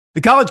The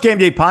College Game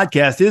Day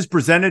podcast is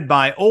presented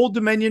by Old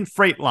Dominion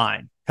Freight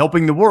Line,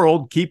 helping the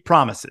world keep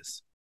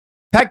promises.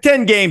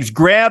 Pac-10 games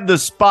grab the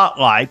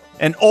spotlight.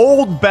 An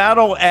old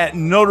battle at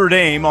Notre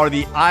Dame. Are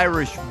the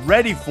Irish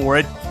ready for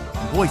it?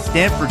 And boy,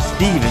 Stanford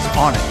Steve is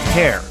on a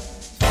tear.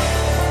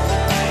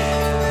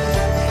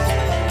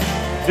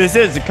 This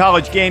is the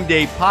College Game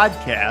Day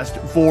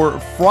podcast for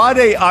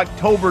Friday,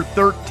 October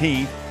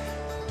 13th.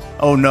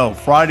 Oh no,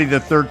 Friday the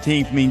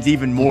 13th means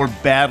even more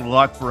bad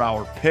luck for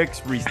our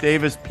picks. Reese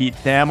Davis, Pete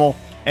Thamel,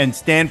 and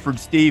Stanford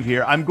Steve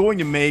here. I'm going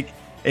to make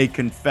a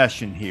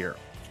confession here.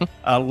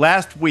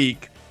 Last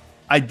week,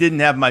 I didn't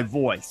have my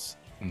voice.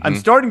 I'm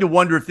starting to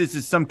wonder if this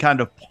is some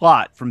kind of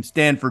plot from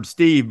Stanford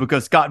Steve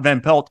because Scott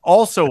Van Pelt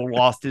also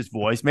lost his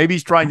voice. Maybe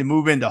he's trying to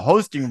move into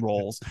hosting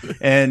roles,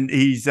 and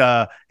he's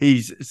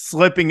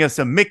slipping us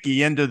a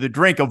Mickey into the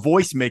drink, a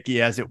voice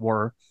Mickey, as it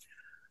were.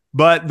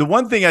 But the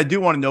one thing I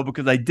do want to know,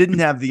 because I didn't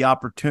have the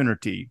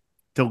opportunity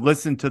to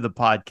listen to the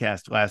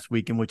podcast last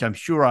week, in which I'm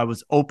sure I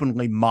was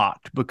openly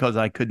mocked because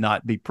I could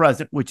not be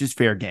present, which is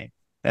fair game.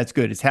 That's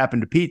good. It's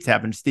happened to Pete. It's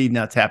happened to Steve.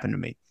 Now it's happened to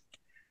me.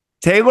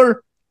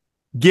 Taylor,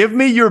 give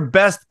me your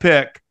best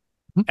pick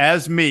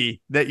as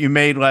me that you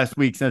made last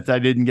week, since I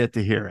didn't get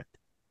to hear it.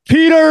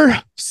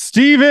 Peter,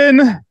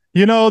 Steven,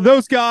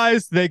 those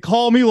guys, they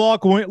call me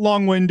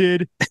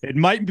long-winded. It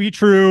might be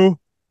true.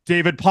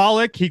 David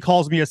Pollack, he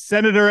calls me a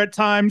senator at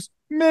times.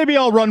 Maybe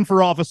I'll run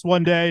for office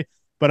one day.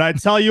 But I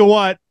tell you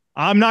what,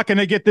 I'm not going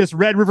to get this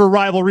Red River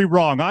rivalry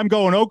wrong. I'm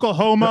going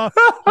Oklahoma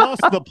plus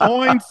the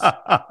points.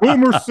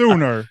 Boomer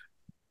Sooner.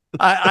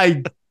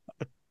 I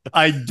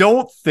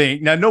don't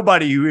think, now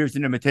nobody who hears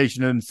an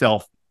imitation of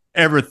himself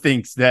ever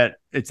thinks that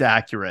it's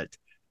accurate.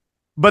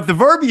 But the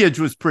verbiage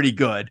was pretty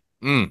good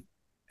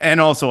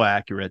and also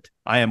accurate.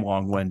 I am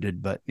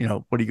long-winded, but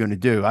what are you going to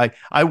do?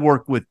 I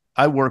work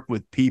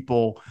with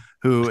people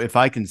who, if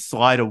I can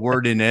slide a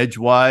word in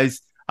edgewise,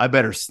 I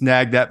better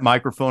snag that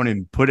microphone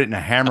and put it in a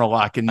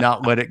hammerlock and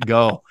not let it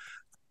go.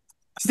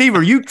 Steve,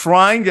 are you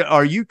trying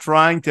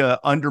to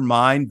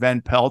undermine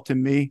Van Pelt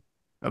and me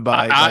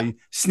by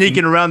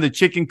sneaking around the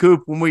chicken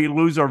coop when we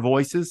lose our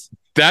voices?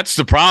 That's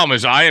the problem,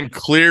 is I am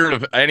cleared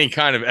of any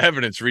kind of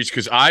evidence, Reach,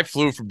 because I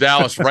flew from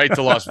Dallas right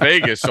to Las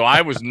Vegas, so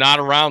I was not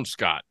around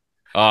Scott.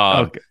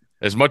 Okay.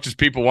 As much as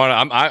people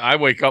want to, I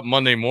wake up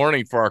Monday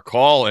morning for our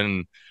call,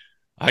 and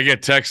I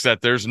get text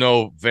that there's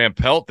no Van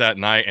Pelt that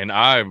night,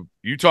 and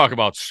you talk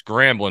about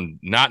scrambling,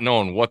 not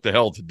knowing what the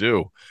hell to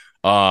do.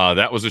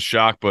 That was a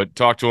shock, but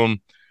talked to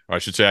him, or I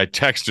should say I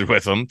texted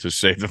with him to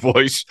save the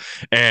voice,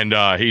 and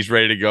he's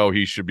ready to go.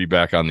 He should be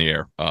back on the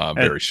air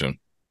very soon.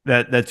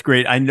 That's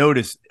great. I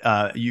noticed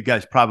you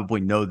guys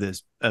probably know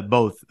this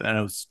both. I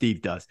know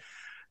Steve does.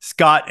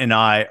 Scott and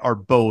I are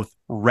both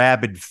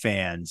rabid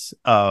fans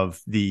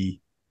of the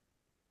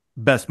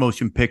best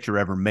motion picture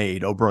ever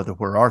made, Oh Brother,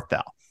 Where Art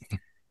Thou?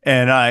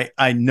 And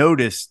I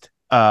noticed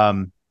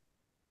that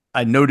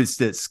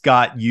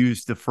Scott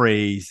used the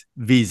phrase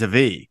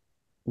vis-a-vis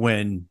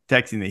when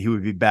texting that he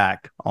would be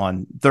back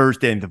on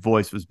Thursday and the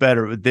voice was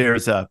better.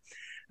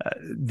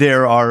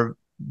 There are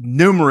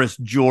numerous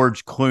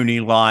George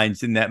Clooney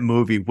lines in that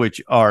movie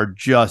which are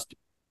just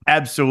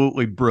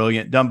absolutely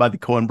brilliant, done by the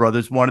Coen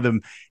brothers. One of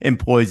them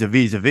employs a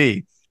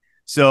vis-a-vis.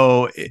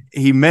 So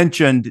he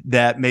mentioned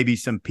that maybe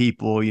some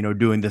people,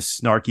 doing the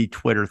snarky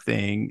Twitter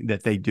thing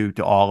that they do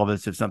to all of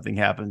us if something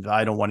happens.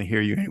 I don't want to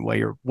hear you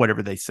anyway, or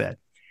whatever they said.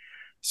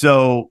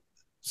 So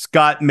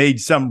Scott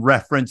made some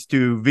reference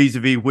to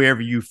vis-a-vis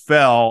wherever you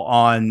fell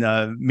on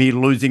me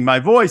losing my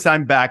voice.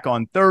 I'm back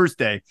on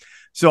Thursday.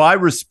 So I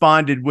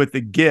responded with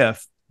a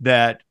GIF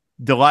that,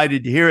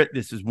 delighted to hear it.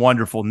 This is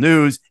wonderful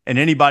news. And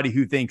anybody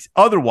who thinks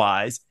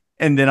otherwise.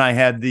 And then I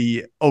had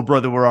the Oh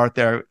Brother, Where Art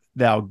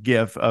Thou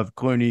gif of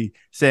Clooney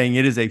saying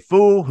it is a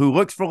fool who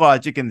looks for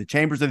logic in the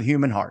chambers of the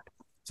human heart.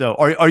 So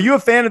are you a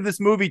fan of this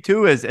movie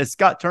too, as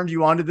Scott turned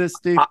you on to this,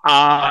 Steve?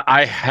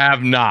 I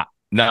have not.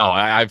 No,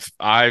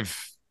 I've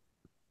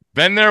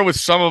been there with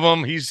some of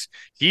them. He's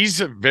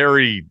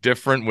very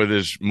different with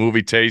his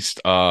movie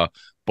taste,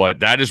 but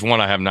that is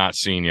one I have not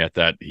seen yet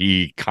that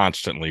he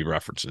constantly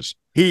references.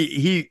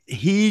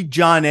 He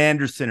John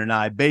Anderson and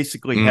I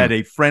basically had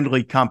a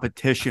friendly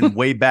competition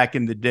way back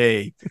in the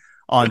day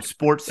on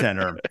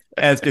SportsCenter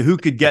as to who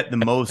could get the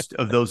most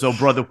of those Oh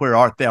Brother, Where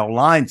Art Thou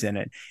lines in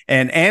it.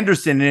 And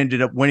Anderson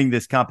ended up winning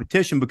this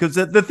competition because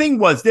the thing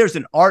was, there's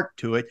an art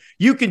to it.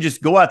 You can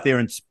just go out there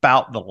and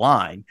spout the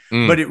line,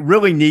 but it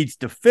really needs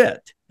to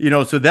fit,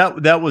 so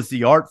that was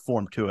the art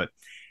form to it.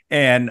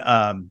 And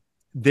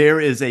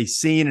there is a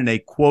scene and a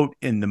quote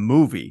in the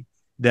movie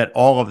that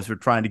all of us are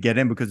trying to get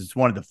in because it's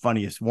one of the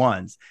funniest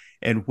ones,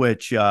 in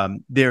which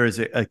there is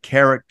a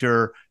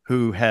character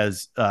who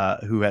has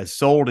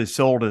sold his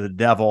soul to the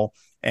devil,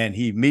 and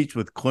he meets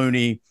with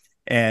Clooney,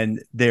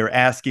 and they're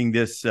asking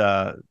this.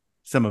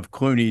 Some of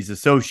Clooney's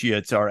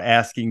associates are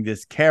asking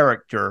this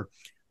character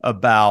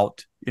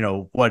about,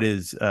 what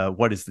is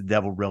the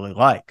devil really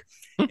like,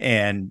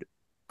 and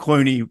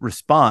Clooney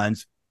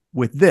responds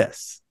with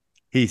this.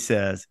 He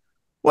says,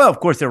 Well, of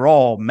course, they're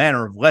all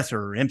manner of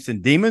lesser imps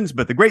and demons,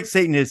 but the great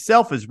Satan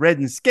himself is red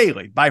and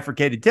scaly,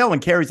 bifurcated tail,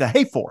 and carries a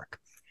hay fork.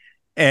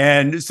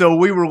 And so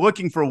we were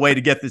looking for a way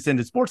to get this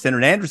into Sports Center,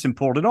 and Anderson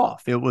pulled it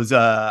off. It was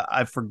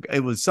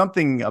it was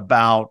something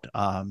about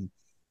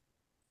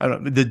I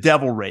don't know, the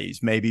Devil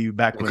Rays, maybe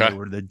back when they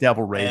were the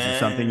Devil Rays or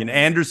something. And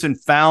Anderson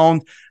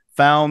found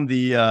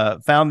the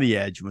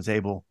edge and was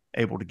able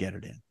to get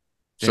it in.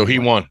 So he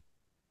won.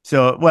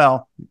 So,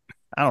 well,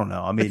 I don't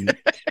know. I mean,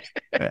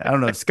 I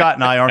don't know. Scott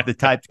and I aren't the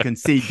type to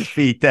concede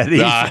defeat that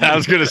easily. I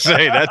was going to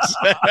say that's,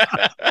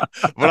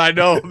 but I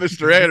know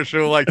Mr. Anderson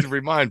would like to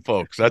remind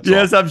folks.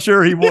 Yes, I'm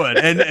sure he would,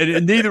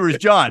 and neither is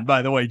John.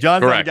 By the way,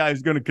 John's not a guy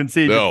who's going to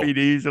concede defeat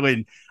easily.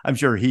 And I'm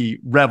sure he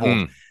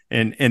reveled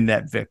in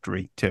that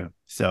victory too.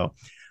 So,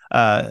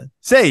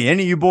 say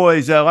any of you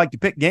boys like to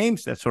pick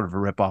games? That's sort of a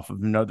ripoff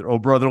of another Oh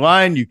Brother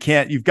line. You've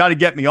got to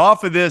get me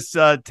off of this,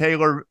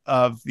 Taylor,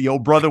 of the Oh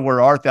Brother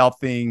Where Art Thou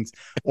things,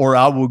 or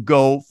I will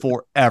go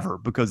forever,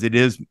 because it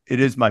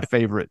is my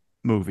favorite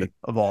movie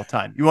of all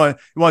time. You want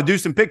to do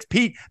some picks?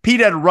 Pete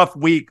had a rough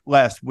week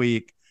last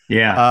week.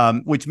 Yeah.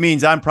 Which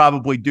means I'm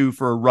probably due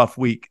for a rough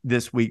week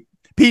this week.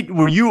 Pete,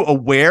 were you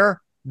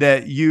aware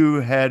that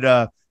you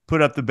had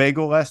put up the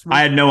bagel last week?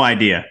 I had no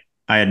idea.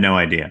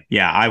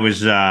 Yeah, I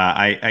was.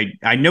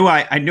 I knew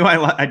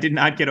I did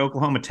not get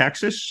Oklahoma,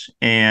 Texas,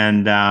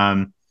 and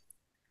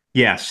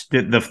yes,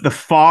 the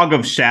fog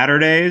of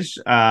Saturdays.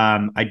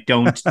 I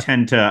don't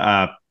tend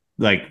to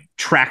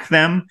track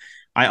them.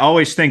 I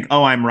always think,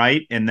 oh, I'm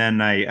right, and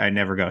then I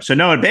never go. So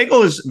no,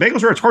 bagels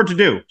where it's hard to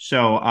do.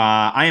 So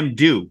I am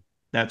due.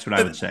 That's what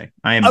I would say.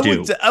 I am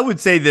due. I would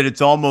say that it's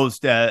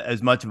almost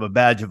as much of a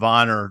badge of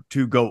honor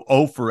to go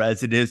over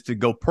as it is to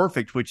go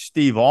perfect, which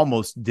Steve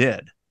almost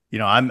did. You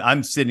know,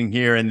 I'm sitting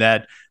here in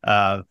that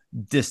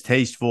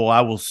distasteful,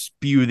 I will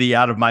spew thee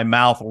out of my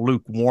mouth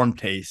lukewarm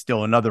taste.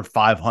 Still another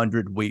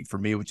 500 week for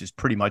me, which is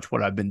pretty much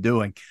what I've been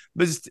doing.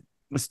 But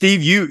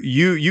Steve,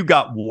 you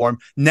got warm.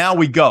 Now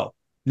we go.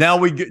 Well,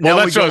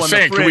 that's what I was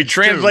saying. Can we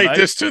translate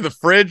this to the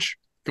fridge?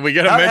 Can we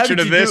get a mention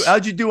of this?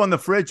 How'd you do on the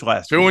fridge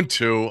last week?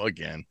 2-2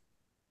 again.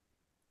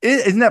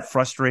 Isn't that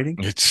frustrating?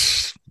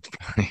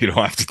 You don't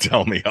have to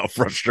tell me how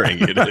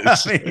frustrating it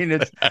is. I mean,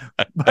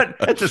 but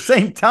at the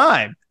same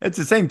time, as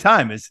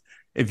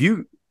if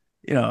you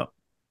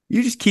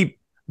just keep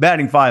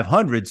batting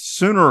 500,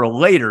 sooner or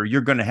later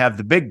you're going to have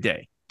the big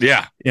day.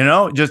 Yeah.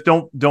 Just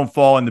don't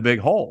fall in the big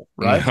hole,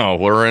 right? No,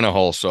 we're in a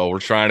hole, so we're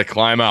trying to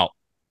climb out.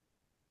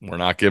 We're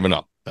not giving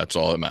up. That's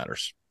all that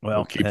matters.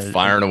 We'll keep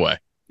firing away.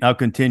 I'll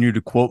continue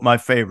to quote my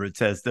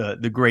favorites, as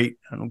the great,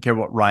 I don't care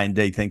what Ryan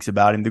Day thinks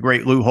about him, the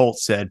great Lou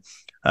Holtz said,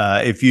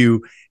 if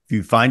you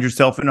find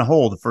yourself in a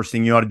hole, the first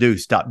thing you ought to do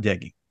is stop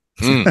digging.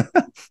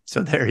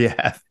 So there you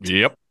have it.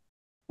 Yep.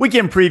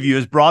 Weekend Preview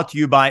is brought to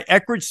you by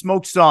Eckrich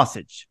Smoked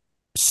Sausage.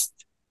 Psst,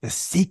 the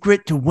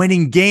secret to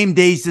winning game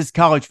days this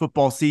college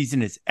football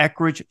season is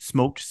Eckrich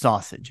Smoked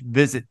Sausage.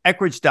 Visit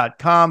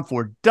Eckrich.com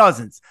for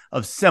dozens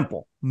of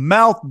simple,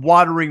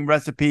 mouth-watering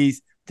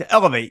recipes to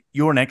elevate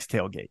your next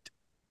tailgate.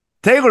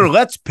 Taylor,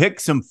 let's pick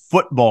some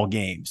football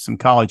games, some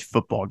college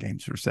football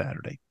games for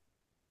Saturday.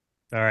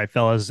 All right,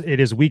 fellas, it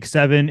is week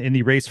 7 in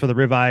the race for the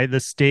ribeye. The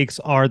stakes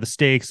are the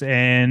stakes.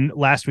 And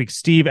last week,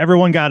 Steve,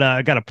 everyone got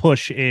a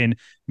push in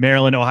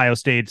Maryland, Ohio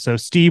State. So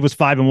Steve was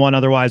 5-1.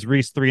 Otherwise,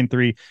 Reese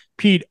 3-3,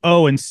 Pete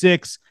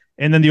 0-6.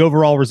 And then the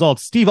overall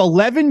results: Steve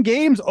 11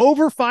 games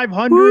over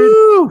 500,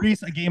 Woo!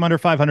 Reese a game under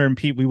 500, and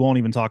Pete, we won't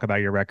even talk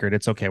about your record.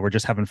 It's okay. We're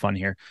just having fun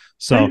here.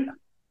 So.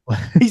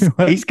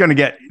 Pete's gonna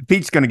get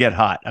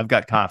hot. I've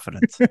got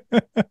confidence.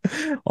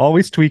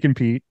 Always tweaking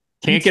Pete.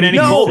 Can't get any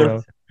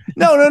colder.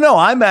 No.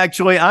 I'm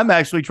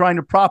actually trying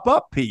to prop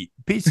up Pete.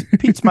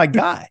 Pete's my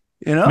guy.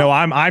 No,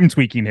 I'm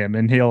tweaking him,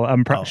 and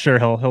I'm sure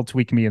he'll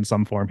tweak me in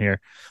some form here.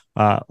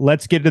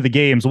 Let's get to the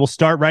games. We'll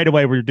start right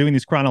away. We're doing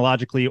these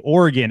chronologically.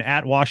 Oregon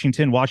at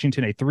Washington.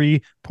 Washington a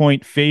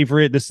 3-point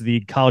favorite. This is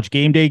the college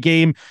game day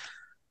game.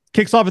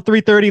 Kicks off at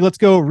 3:30. Let's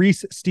go.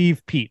 Reese,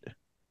 Steve, Pete.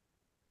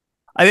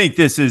 I think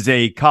this is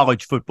a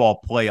college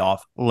football playoff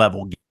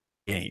level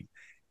game.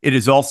 It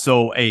is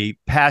also a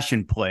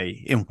passion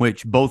play in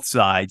which both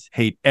sides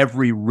hate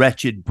every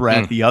wretched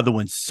breath the other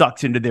one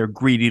sucks into their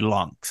greedy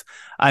lungs.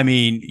 I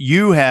mean,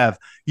 you have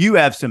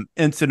some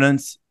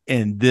incidents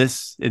in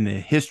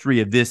the history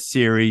of this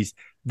series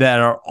that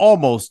are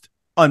almost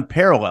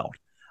unparalleled.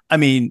 I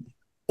mean,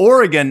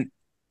 Oregon,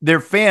 their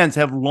fans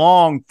have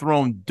long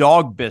thrown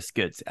dog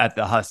biscuits at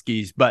the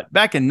Huskies, but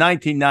back in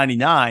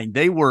 1999,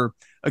 they were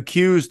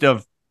accused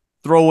of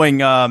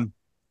throwing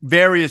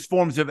various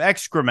forms of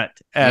excrement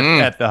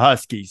at the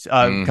Huskies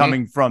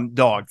coming from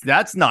dogs.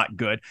 That's not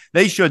good.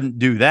 They shouldn't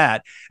do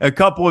that. A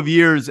couple of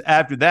years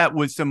after that,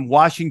 with some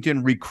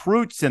Washington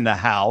recruits in the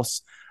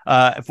house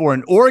for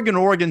an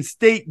Oregon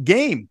State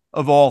game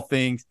of all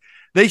things,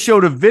 they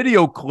showed a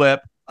video clip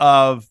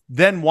of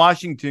then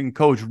Washington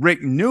coach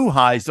Rick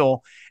Neuheisel,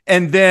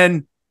 and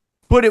then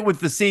put it with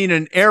the scene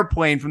in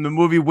Airplane from the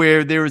movie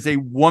where there is a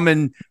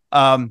woman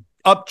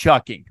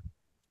upchucking.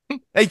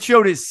 They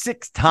showed it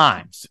 6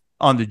 times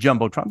on the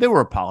Jumbotron. There were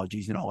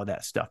apologies and all of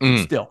that stuff. But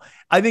still,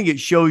 I think it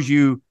shows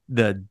you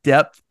the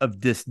depth of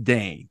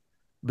disdain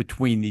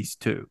between these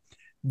two.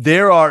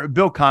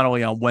 Bill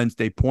Connolly on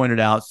Wednesday pointed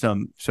out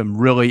some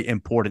really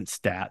important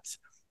stats.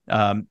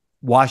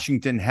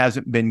 Washington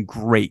hasn't been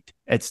great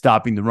at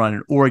stopping the run,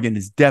 and Oregon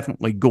is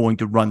definitely going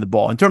to run the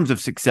ball in terms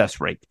of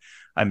success rate.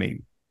 I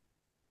mean,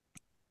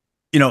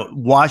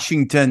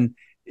 Washington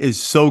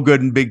is so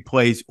good in big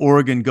plays.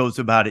 Oregon goes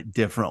about it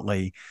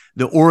differently.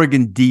 The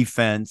Oregon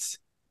defense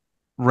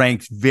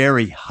ranks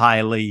very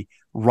highly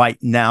right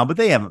now, but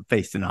they haven't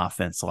faced an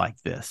offense like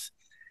this.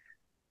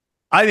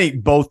 I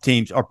think both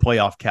teams are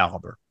playoff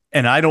caliber,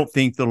 and I don't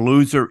think the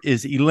loser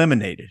is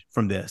eliminated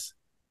from this.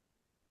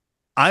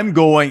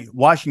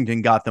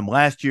 Washington got them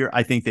last year.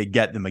 I think they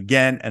get them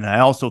again, and I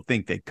also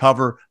think they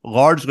cover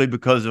largely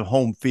because of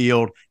home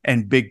field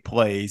and big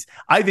plays.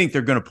 I think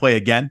they're going to play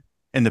again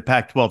in the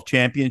Pac-12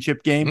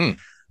 championship game.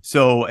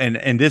 So,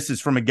 and this is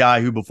from a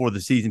guy who before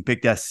the season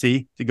picked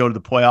SC to go to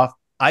the playoff.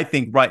 I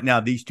think right now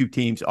these two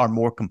teams are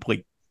more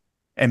complete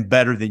and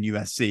better than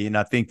USC. And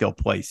I think they'll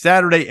play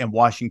Saturday and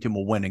Washington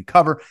will win and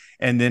cover.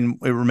 And then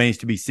it remains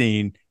to be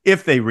seen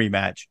if they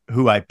rematch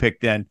who I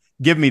picked then.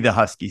 Give me the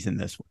Huskies in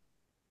this one.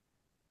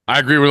 I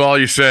agree with all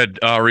you said,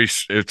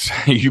 Reese.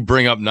 You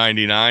bring up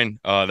 99.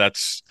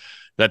 That's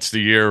the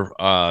year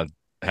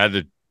had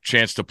the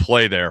chance to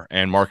play there.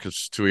 And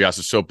Marcus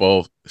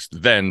Tuiasosopo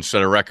then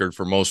set a record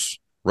for most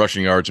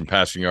rushing yards and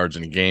passing yards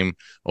in a game,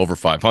 over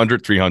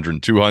 500, 300,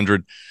 and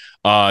 200.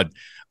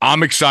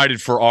 I'm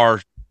excited for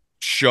our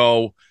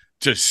show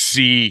to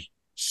see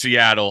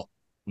Seattle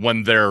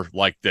when they're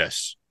like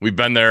this. We've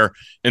been there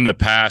in the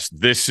past.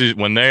 This is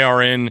when they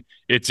are in,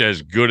 it's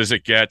as good as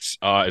it gets,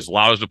 as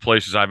loud as the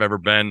places I've ever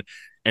been.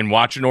 And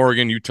watching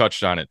Oregon, you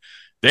touched on it.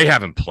 They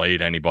haven't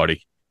played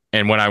anybody.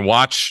 And when I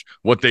watch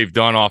what they've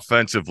done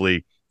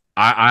offensively,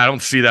 I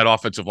don't see that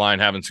offensive line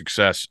having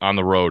success on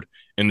the road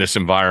in this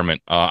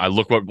environment. I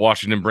look what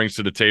Washington brings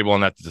to the table on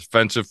that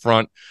defensive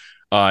front.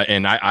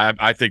 And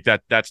I think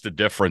that's the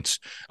difference.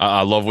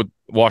 I love what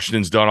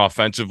Washington's done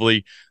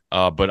offensively,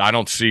 but I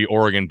don't see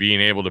Oregon being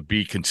able to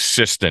be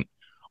consistent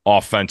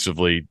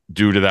offensively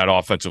due to that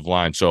offensive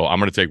line. So I'm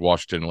going to take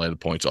Washington and lay the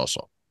points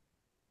also.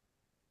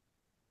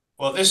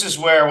 Well, this is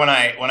where when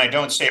I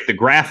don't save the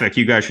graphic,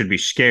 you guys should be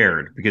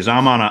scared because I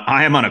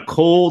am on a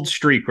cold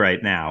streak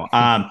right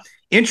now.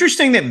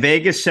 Interesting that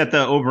Vegas set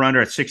the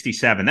over-under at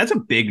 67. That's a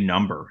big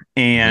number.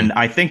 And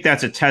I think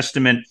that's a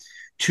testament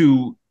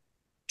to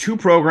two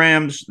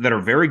programs that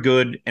are very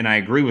good, and I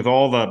agree with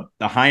all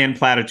the high-end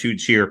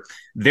platitudes here.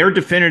 Their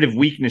definitive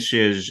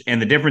weaknesses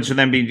and the difference of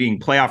them being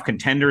playoff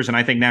contenders and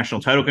I think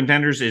national title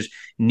contenders is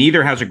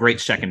neither has a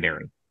great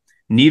secondary.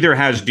 Neither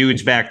has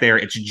dudes back there.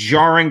 It's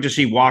jarring to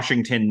see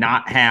Washington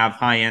not have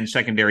high-end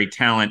secondary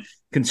talent,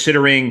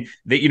 considering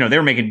that,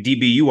 they're making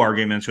DBU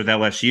arguments with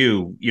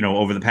LSU,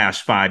 over the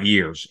past 5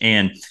 years.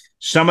 And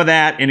some of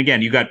that, and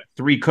again, you got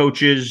 3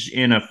 coaches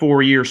in a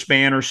 4-year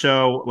span or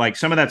so. Like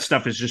some of that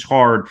stuff is just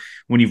hard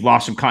when you've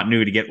lost some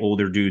continuity to get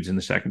older dudes in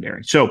the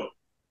secondary. So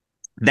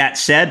that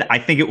said, I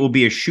think it will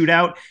be a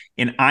shootout,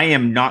 and I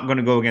am not going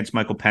to go against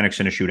Michael Penix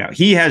in a shootout.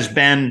 He has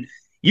been,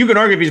 you can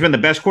argue if he's been the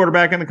best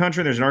quarterback in the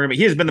country. There's an argument.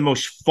 He has been the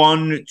most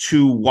fun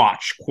to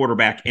watch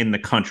quarterback in the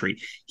country.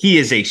 He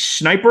is a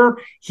sniper.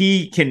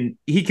 He can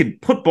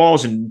put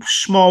balls in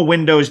small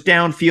windows,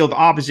 downfield,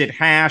 opposite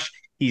hash.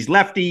 He's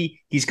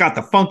lefty. He's got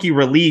the funky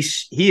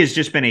release. He has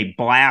just been a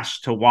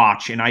blast to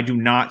watch, and I do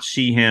not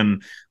see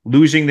him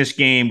losing this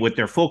game with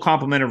their full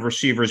complement of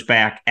receivers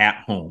back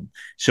at home.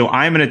 So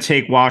I'm going to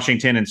take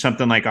Washington in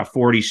something like a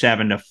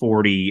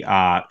 47-40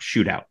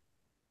 shootout.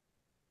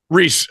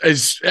 Reese,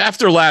 is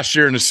after last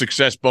year and the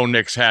success Bo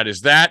Nix had,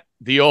 is that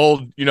the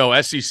old,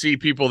 SEC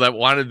people that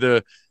wanted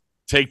to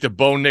take the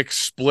Bo Nix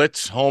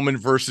splits, home and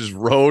versus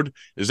road?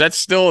 Is that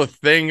still a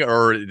thing,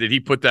 or did he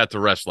put that to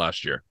rest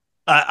last year?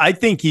 I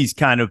think he's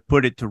kind of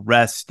put it to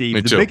rest, Steve.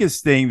 Me the too.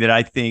 Biggest thing that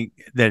I think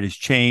that has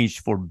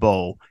changed for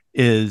Bo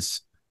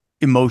is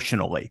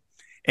emotionally.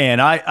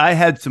 And I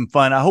had some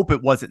fun. I hope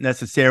it wasn't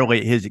necessarily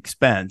at his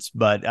expense,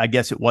 but I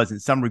guess it was in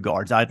some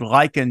regards. I'd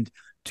likened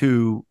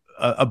to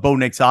a Bo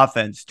Nix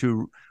offense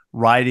to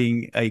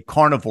riding a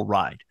carnival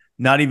ride,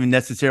 not even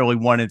necessarily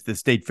one at the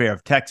State Fair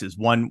of Texas,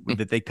 one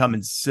that they come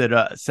and set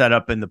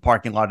up in the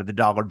parking lot of the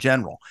Dollar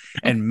General.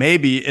 And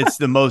maybe it's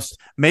the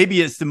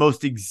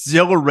most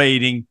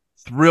exhilarating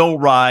thrill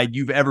ride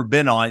you've ever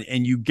been on,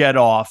 and you get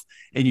off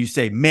and you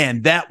say,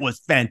 man, that was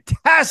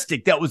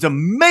fantastic. That was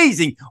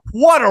amazing.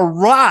 What a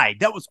ride.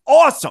 That was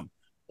awesome.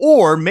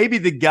 Or maybe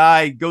the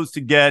guy goes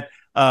to get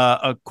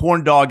a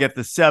corn dog at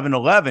the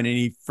 7-Eleven and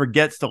he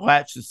forgets to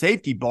latch the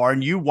safety bar,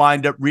 and you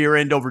wind up rear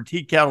end over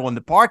tea kettle in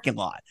the parking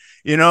lot,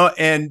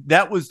 and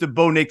that was the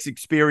Bo Nix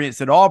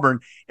experience at Auburn.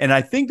 And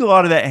I think a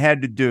lot of that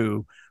had to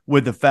do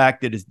with the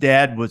fact that his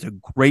dad was a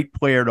great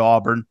player at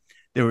Auburn.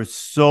 There was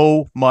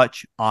so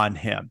much on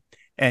him,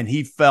 and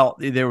he felt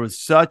there was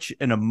such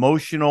an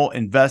emotional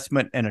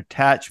investment and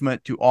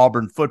attachment to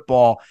Auburn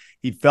football.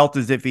 He felt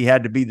as if he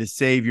had to be the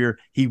savior.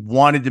 He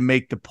wanted to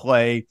make the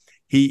play.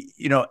 He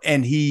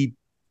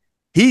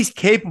He's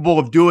capable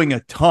of doing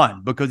a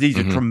ton because he's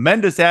a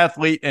tremendous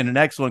athlete and an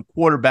excellent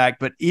quarterback.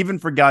 But even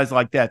for guys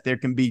like that, there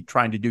can be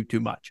trying to do too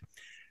much.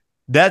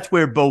 That's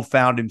where Bo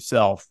found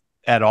himself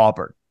at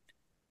Auburn.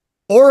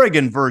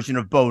 Oregon version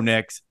of Bo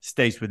Nix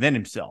stays within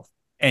himself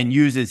and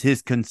uses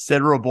his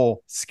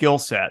considerable skill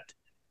set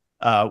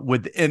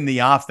within the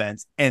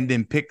offense and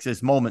then picks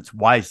his moments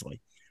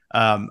wisely.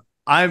 I'm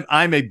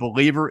a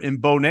believer in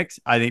Bo Nix.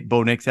 I think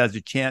Bo Nix has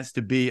a chance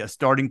to be a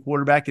starting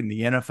quarterback in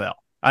the NFL.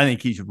 I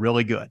think he's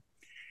really good.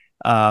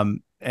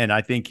 And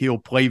I think he'll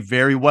play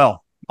very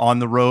well on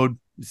the road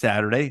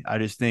Saturday. I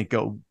just think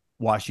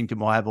Washington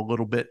will have a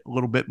little bit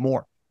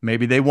more.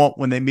 Maybe they won't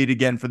when they meet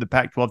again for the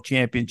Pac-12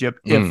 championship,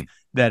 if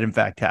that in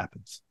fact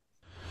happens.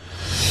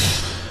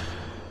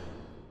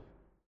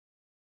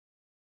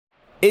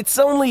 It's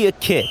only a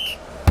kick,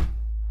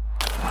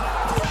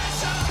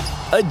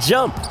 a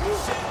jump,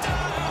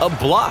 a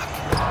block.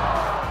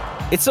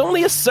 It's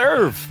only a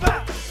serve.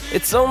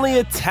 It's only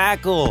a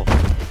tackle,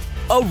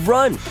 a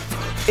run.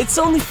 It's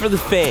only for the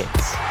fans.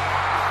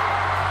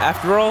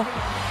 After all,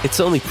 it's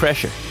only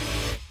pressure.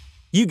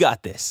 You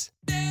got this.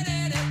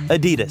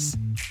 Adidas.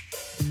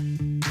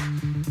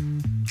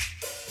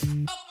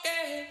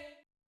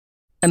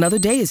 Another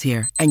day is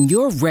here, and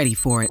you're ready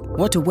for it.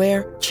 What to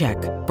wear? Check.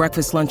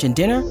 Breakfast, lunch, and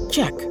dinner?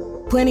 Check.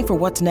 Planning for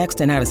what's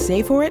next and how to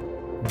save for it?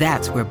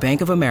 That's where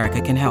Bank of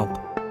America can help.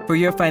 For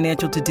your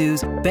financial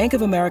to-dos, Bank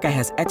of America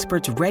has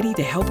experts ready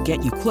to help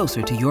get you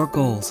closer to your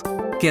goals.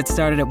 Get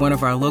started at one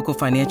of our local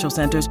financial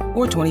centers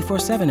or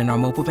 24/7 in our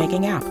mobile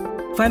banking app.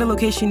 Find a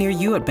location near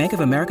you at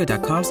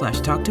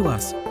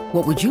bankofamerica.com/talktous.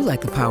 What would you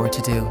like the power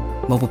to do?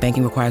 Mobile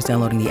banking requires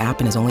downloading the app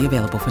and is only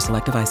available for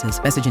select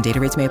devices. Message and data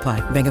rates may apply.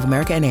 Bank of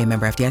America NA,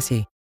 member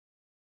FDIC.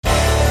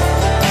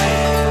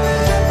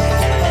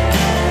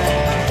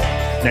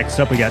 Next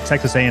up, we got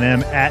Texas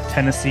A&M at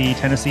Tennessee.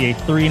 Tennessee, a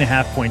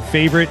 3.5-point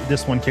favorite.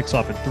 This one kicks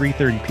off at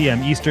 3:30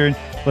 p.m. Eastern.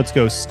 Let's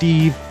go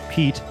Steve,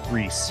 Pete,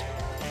 Reese.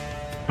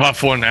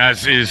 Tough one,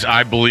 as is,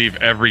 I believe,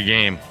 every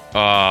game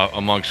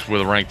amongst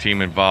with a ranked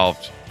team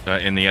involved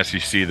in the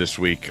SEC this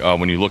week.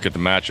 When you look at the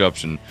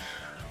matchups and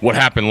what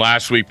happened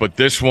last week, but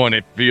this one,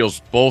 it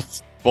feels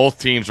both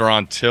teams are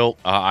on tilt.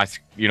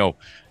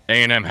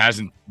 A&M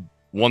hasn't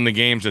won the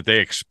games that they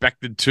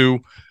expected to.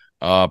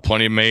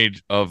 Plenty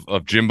made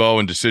of Jimbo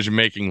and decision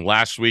making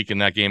last week in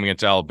that game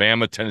against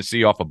Alabama.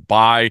 Tennessee off a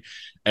bye,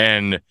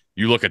 and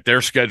you look at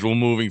their schedule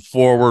moving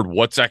forward.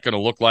 What's that going to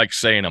look like,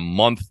 say, in a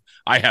month?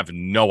 I have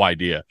no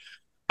idea.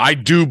 I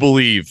do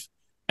believe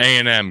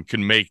A&M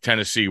can make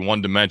Tennessee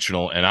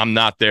one-dimensional, and I'm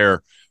not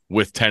there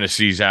with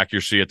Tennessee's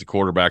accuracy at the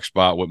quarterback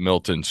spot with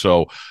Milton.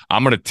 So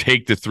I'm going to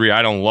take the 3.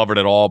 I don't love it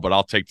at all, but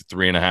I'll take the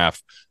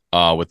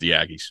 3.5 with the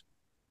Aggies.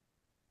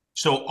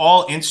 So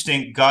all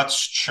instinct,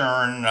 guts,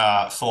 churn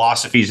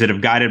philosophies that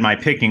have guided my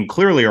picking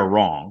clearly are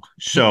wrong.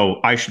 So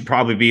I should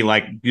probably be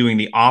like doing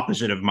the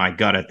opposite of my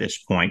gut at this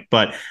point.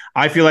 But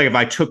I feel like if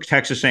I took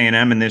Texas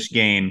A&M in this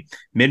game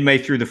midway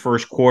through the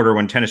first quarter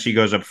when Tennessee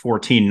goes up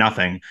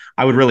 14-0,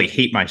 I would really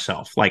hate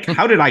myself. Like,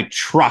 how did I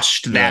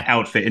trust that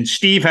outfit? And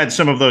Steve had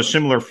some of those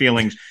similar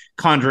feelings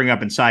conjuring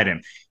up inside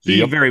him.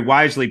 He very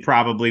wisely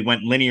probably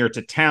went linear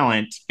to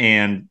talent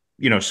and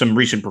some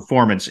recent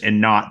performance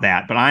and not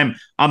that. But I'm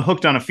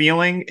hooked on a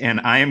feeling, and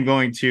I am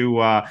going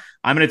to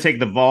take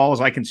the Vols.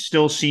 I can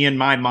still see in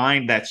my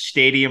mind that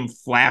stadium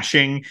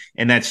flashing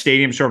and that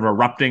stadium sort of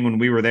erupting when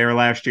we were there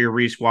last year,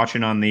 Reese,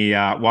 watching on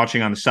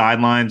the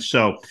sidelines.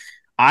 So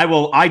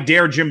I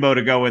dare Jimbo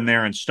to go in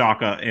there and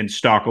stalk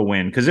a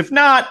win, because if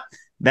not,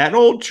 that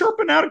old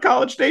chirping out of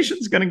College Station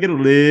is going to get a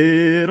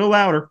little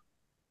louder.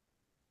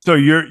 So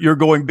you're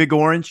going Big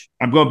Orange?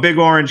 I'm going Big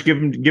Orange,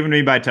 giving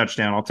me by a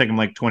touchdown. I'll take them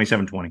like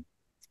 27-20.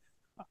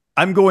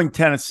 I'm going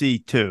Tennessee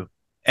too,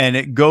 and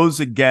it goes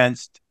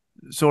against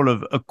sort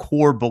of a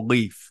core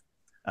belief.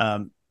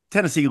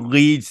 Tennessee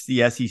leads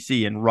the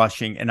SEC in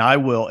rushing, and I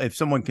will, if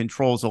someone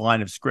controls the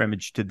line of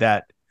scrimmage to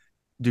that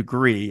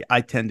degree,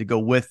 I tend to go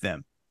with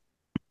them.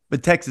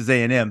 But Texas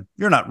A&M,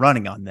 you're not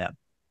running on them.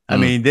 I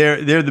mean,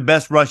 they're the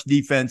best rush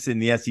defense in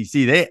the SEC.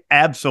 They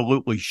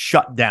absolutely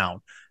shut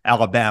down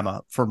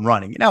Alabama from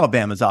running. And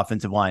Alabama's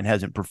offensive line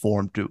hasn't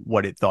performed to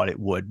what it thought it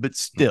would, but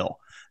still,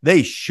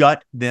 they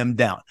shut them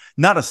down.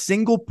 Not a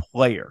single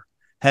player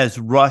has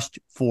rushed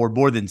for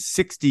more than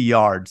 60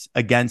 yards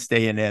against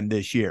A&M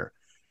this year.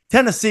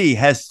 Tennessee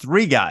has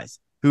 3 guys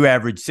who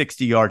average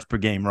 60 yards per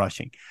game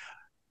rushing.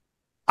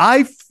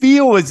 I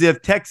feel as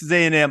if Texas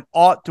A&M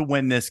ought to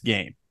win this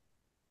game.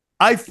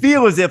 I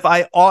feel as if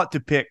I ought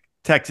to pick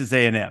Texas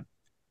A&M.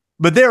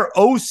 But they're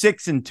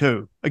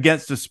 0-6-2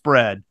 against the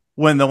spread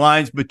when the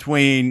line's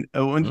when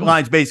the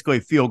line's basically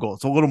a field goal.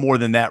 It's a little more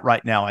than that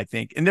right now, I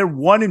think. And they're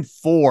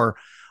 1-4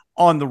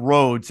 on the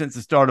road since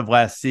the start of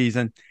last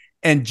season.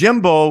 And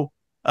Jimbo,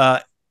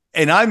 I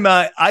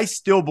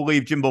still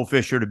believe Jimbo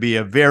Fisher to be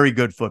a very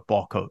good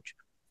football coach.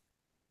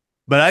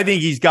 But I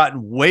think he's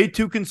gotten way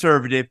too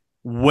conservative,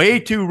 way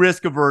too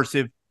risk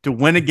aversive to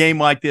win a game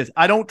like this.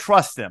 I don't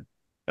trust them.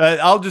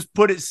 I'll just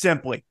put it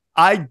simply.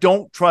 I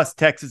don't trust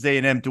Texas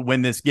A&M to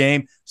win this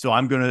game, so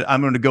I'm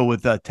gonna go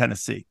with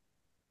Tennessee.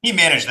 He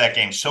managed that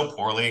game so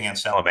poorly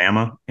against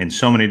Alabama in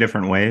so many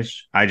different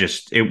ways. There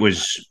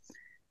was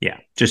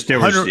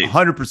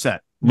 100%.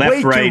 Left,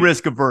 Way right. too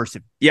risk averse.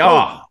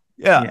 Yeah.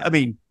 I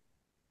mean,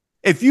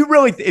 if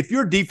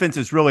your defense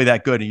is really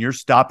that good and you're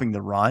stopping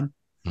the run,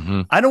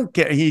 I don't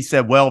care. He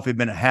said, well, if it had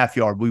been a half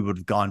yard, we would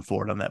have gone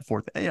for it on that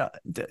fourth.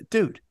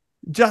 Dude,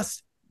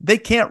 they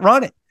can't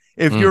run it.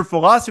 If your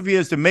philosophy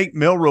is to make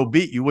Milroe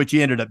beat you, which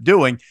he ended up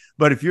doing,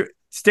 but if you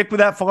stick with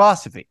that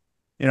philosophy,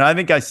 I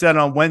think I said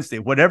on Wednesday,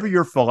 whatever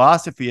your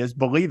philosophy is,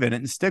 believe in it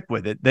and stick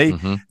with it.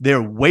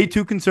 They're way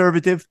too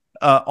conservative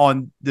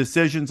on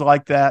decisions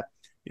like that.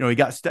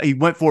 He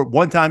went for it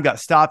one time, got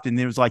stopped, and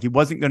it was like he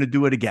wasn't going to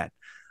do it again.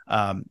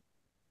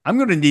 I'm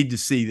going to need to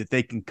see that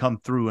they can come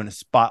through in a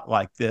spot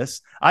like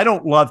this. I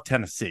don't love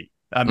Tennessee.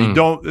 I mean,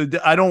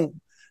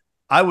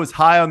 I was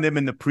high on them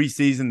in the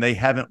preseason. They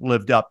haven't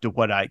lived up to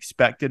what I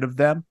expected of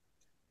them.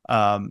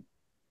 But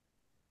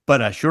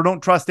I sure don't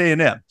trust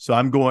A&M. So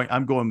I'm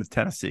going with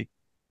Tennessee.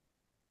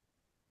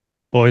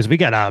 Boys, we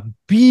got a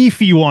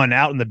beefy one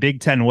out in the Big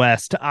Ten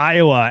West.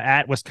 Iowa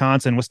at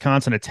Wisconsin.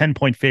 Wisconsin, a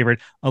 10-point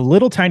favorite. A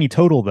little tiny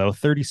total, though,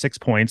 36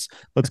 points.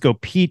 Let's go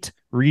Pete,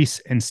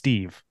 Reese, and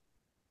Steve.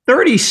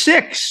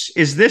 36.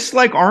 Is this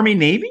like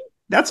Army-Navy?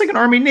 That's like an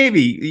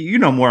Army-Navy. You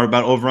know more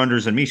about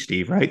over-unders than me,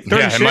 Steve, right? 36?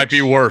 Yeah, it might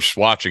be worse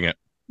watching it.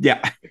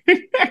 Yeah.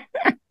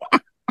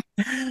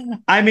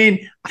 I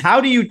mean, how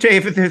do you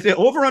take, if the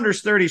over-under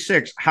is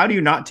 36, how do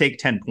you not take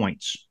 10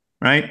 points,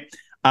 right?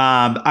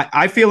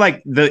 I feel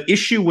like the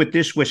issue with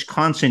this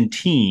Wisconsin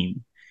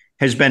team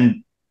has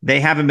been they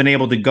haven't been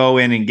able to go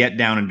in and get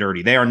down and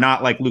dirty. They are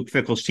not like Luke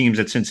Fickell's teams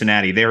at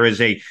Cincinnati. There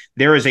is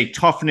a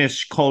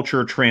toughness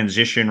culture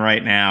transition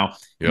right now.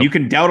 Yep. You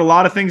can doubt a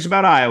lot of things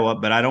about Iowa,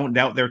 but I don't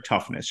doubt their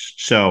toughness.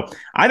 So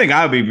I think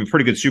Iowa would be a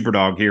pretty good super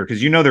dog here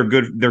because they're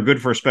good. They're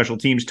good for a special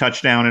teams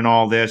touchdown and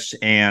all this,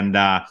 and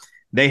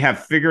they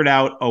have figured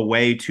out a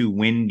way to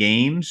win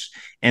games,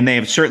 and they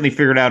have certainly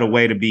figured out a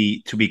way to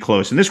be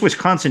close. And this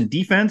Wisconsin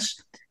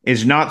defense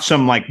is not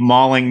some like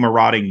mauling,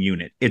 marauding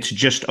unit. It's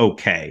just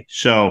okay.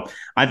 So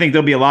I think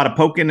there'll be a lot of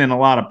poking and a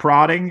lot of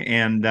prodding,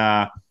 and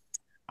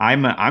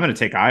I'm going to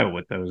take Iowa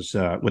with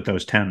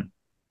those 10.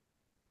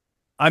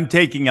 I'm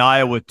taking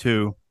Iowa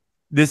too.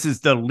 This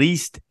is the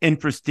least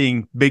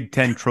interesting Big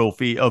Ten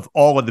trophy of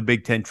all of the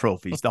Big Ten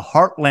trophies. The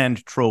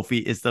Heartland Trophy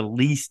is the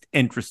least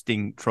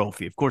interesting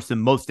trophy. Of course, the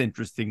most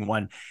interesting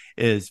one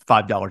is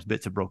 $5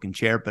 bits of broken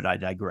chair, but I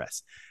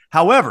digress.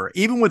 However,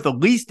 even with the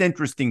least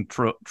interesting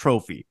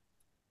trophy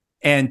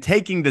and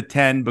taking the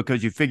 10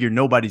 because you figure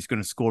nobody's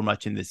going to score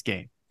much in this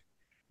game,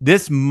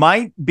 this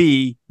might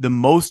be the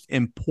most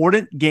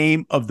important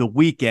game of the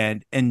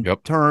weekend in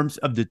terms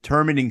of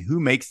determining who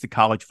makes the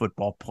college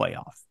football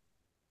playoff.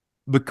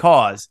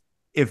 Because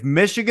if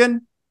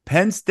Michigan,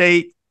 Penn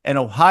State, and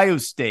Ohio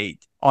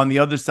State on the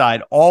other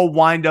side all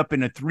wind up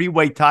in a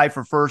three-way tie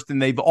for first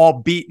and they've all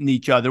beaten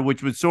each other,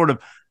 which was sort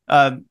of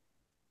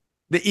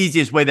the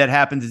easiest way that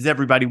happens is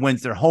everybody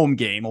wins their home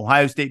game.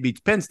 Ohio State beats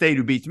Penn State,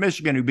 who beats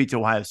Michigan, who beats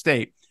Ohio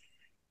State.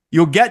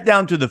 You'll get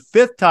down to the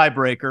fifth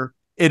tiebreaker.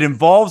 It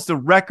involves the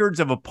records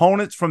of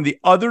opponents from the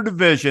other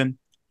division.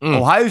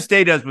 Ohio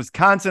State has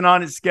Wisconsin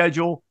on its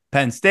schedule.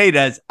 Penn State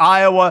has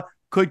Iowa.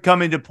 Could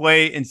come into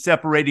play in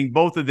separating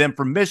both of them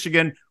from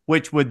Michigan,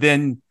 which would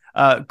then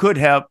could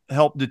help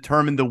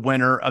determine the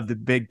winner of the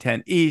Big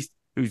Ten East,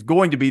 who's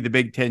going to be the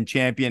Big Ten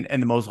champion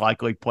and the most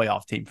likely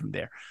playoff team from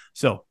there.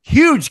 So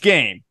huge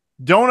game.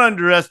 Don't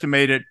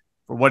underestimate it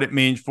for what it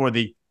means for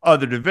the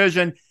other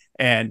division.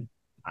 And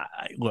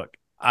look,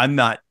 I'm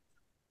not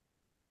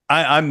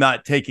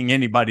taking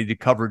anybody to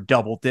cover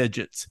double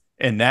digits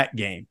in that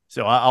game.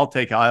 So I'll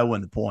take Iowa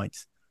in the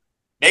points.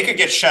 They could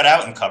get shut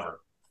out and cover.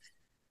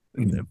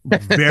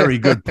 Very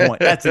good point.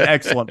 That's an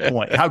excellent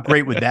point. How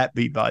great would that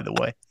be, by the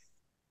way?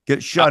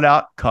 Get shut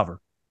out, cover.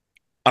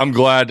 I'm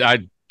glad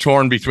I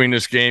torn between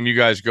this game. You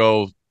guys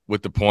go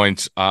with the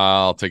points.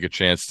 I'll take a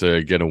chance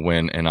to get a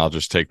win, and I'll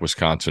just take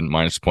Wisconsin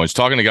minus points.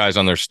 Talking to guys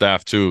on their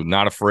staff, too,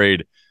 not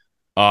afraid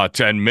to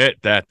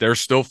admit that they're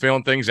still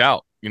feeling things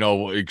out,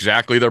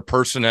 exactly their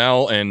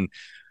personnel. And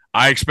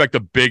I expect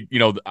a big,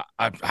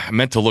 I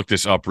meant to look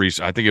this up, Reese.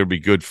 I think it would be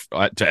good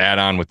to add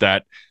on with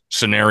that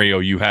scenario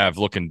you have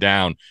looking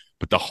down.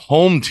 But the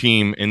home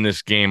team in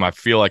this game, I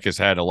feel like, has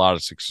had a lot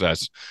of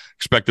success.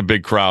 Expect a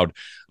big crowd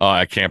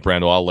at Camp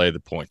Randall. I'll lay the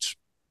points.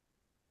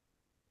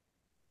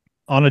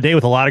 On a day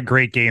with a lot of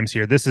great games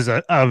here, this is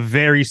a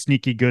very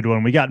sneaky good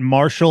one. We got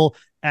Marshall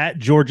at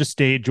Georgia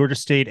State. Georgia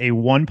State, a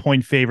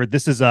 1-point favorite.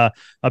 This is a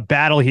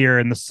battle here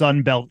in the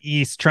Sun Belt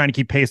East, trying to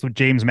keep pace with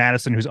James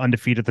Madison, who's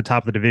undefeated at the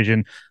top of the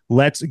division.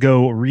 Let's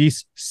go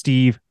Reese,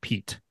 Steve,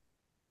 Pete.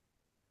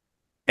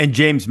 And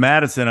James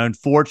Madison,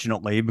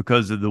 unfortunately,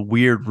 because of the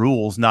weird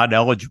rules, not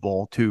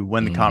eligible to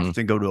win the conference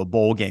and go to a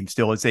bowl game.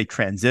 Still, it's a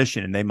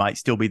transition, and they might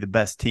still be the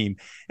best team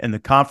in the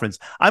conference.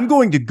 I'm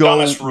going to go.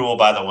 Dumbest rule,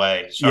 by the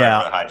way. Sorry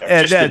for the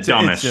hijack. Just the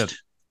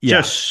dumbest.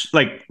 Just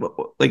like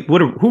who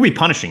are we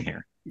punishing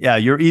here? Yeah,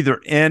 you're either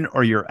in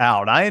or you're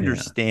out. I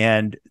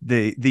understand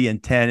the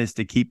intent is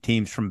to keep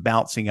teams from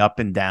bouncing up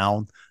and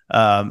down.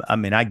 I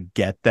mean, I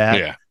get that.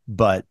 Yeah.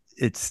 but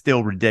it's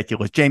still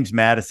ridiculous. James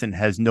Madison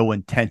has no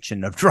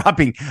intention of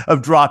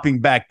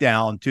dropping back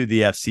down to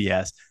the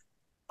FCS.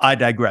 I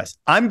digress.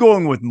 I'm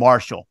going with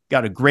Marshall.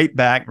 Got a great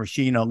back,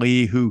 Rasheen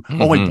Ali, who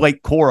only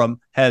Blake Corum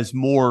has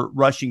more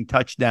rushing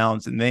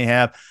touchdowns than they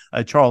have.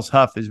 Charles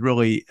Huff has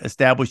really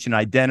established an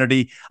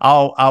identity.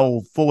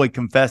 I'll fully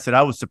confess that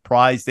I was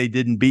surprised they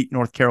didn't beat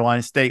North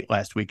Carolina State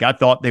last week. I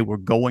thought they were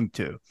going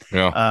to.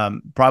 Yeah.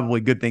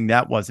 Probably a good thing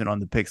that wasn't on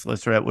the picks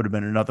list, or that would have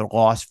been another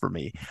loss for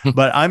me.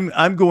 But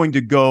I'm going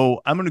to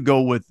go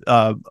with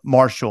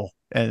Marshall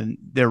and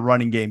their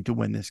running game to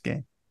win this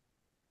game.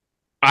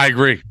 I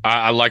agree.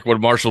 I like what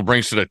Marshall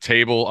brings to the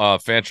table.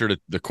 Fancher,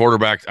 the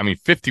quarterback,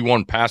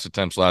 51 pass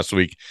attempts last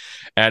week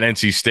at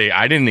NC State.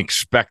 I didn't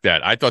expect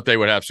that. I thought they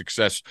would have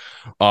success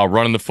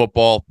running the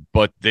football,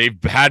 but they've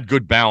had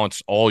good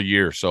balance all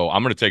year. So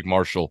I'm going to take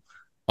Marshall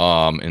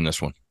in this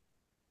one.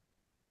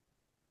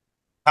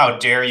 How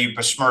dare you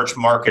besmirch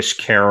Marcus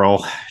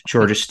Carroll,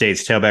 Georgia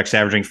State's tailbacks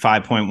averaging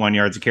 5.1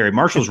 yards a carry.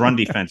 Marshall's run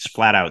defense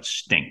flat out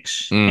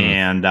stinks.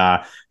 And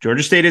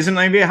Georgia State isn't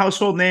going to be a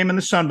household name in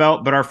the Sun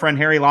Belt, but our friend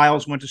Harry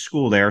Lyles went to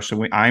school there.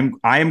 So I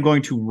am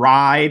going to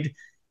ride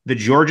the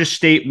Georgia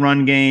State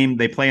run game.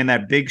 They play in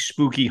that big,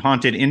 spooky,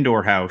 haunted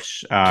indoor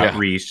house,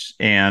 Reese.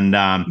 And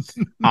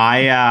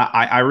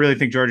I really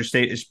think Georgia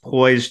State is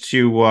poised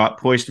to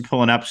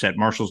pull an upset.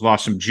 Marshall's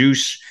lost some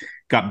juice.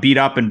 Got beat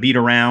up and beat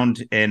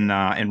around in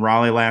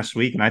Raleigh last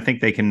week, and I think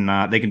they can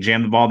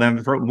jam the ball down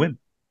the throat and win.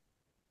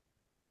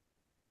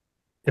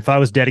 If I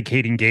was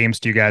dedicating games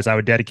to you guys, I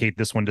would dedicate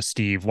this one to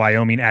Steve.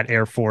 Wyoming at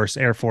Air Force.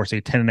 Air Force,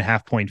 a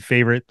 10.5-point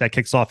favorite. That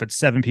kicks off at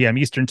 7 p.m.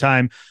 Eastern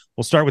time.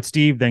 We'll start with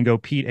Steve, then go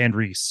Pete and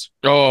Reese.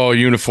 Oh,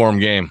 uniform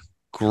game.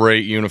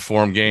 Great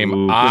uniform game.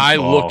 Ooh, I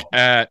look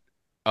at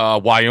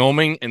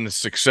Wyoming and the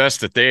success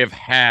that they have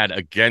had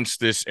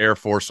against this Air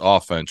Force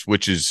offense,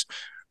 which is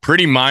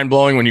pretty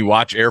mind-blowing when you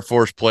watch Air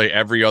Force play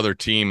every other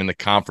team in the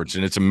conference.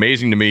 And it's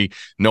amazing to me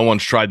no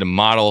one's tried to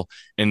model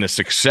in the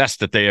success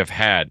that they have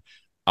had.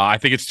 I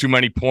think it's too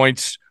many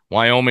points.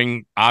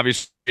 Wyoming,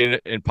 obviously, in an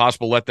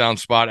impossible letdown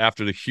spot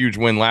after the huge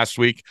win last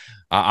week.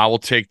 I will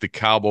take the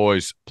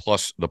Cowboys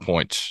plus the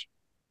points.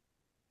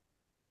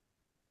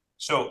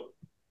 So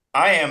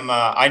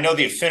I know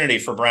the affinity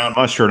for brown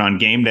mustard on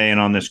game day and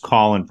on this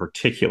call in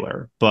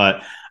particular,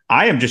 but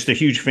I am just a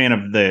huge fan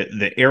of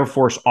the Air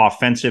Force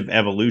offensive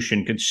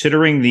evolution,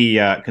 considering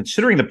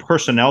the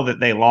personnel that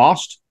they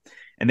lost,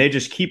 and they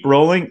just keep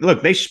rolling.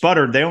 Look, they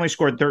sputtered. They only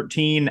scored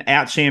 13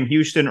 at Sam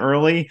Houston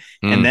early,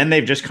 and then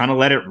they've just kind of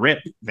let it rip.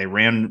 They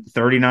ran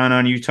 39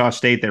 on Utah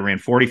State. They ran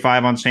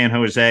 45 on San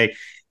Jose.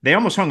 They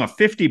almost hung a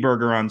 50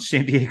 burger on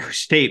San Diego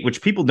State,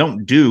 which people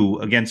don't do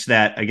against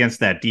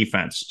that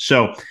defense.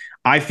 So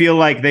I feel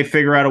like they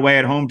figure out a way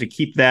at home to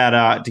keep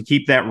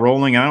that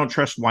rolling. I don't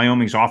trust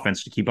Wyoming's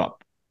offense to keep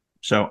up.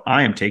 So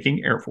I am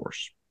taking Air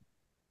Force.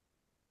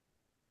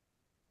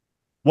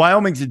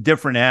 Wyoming's a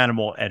different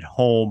animal at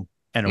home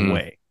and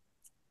away.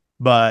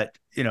 But,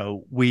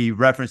 we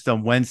referenced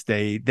on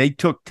Wednesday, they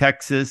took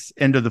Texas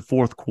into the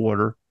fourth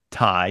quarter,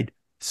 tied.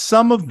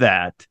 Some of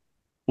that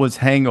was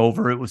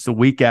hangover. It was the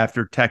week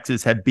after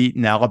Texas had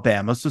beaten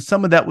Alabama. So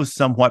some of that was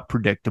somewhat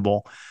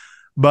predictable.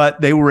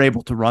 But they were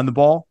able to run the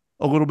ball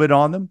a little bit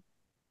on them,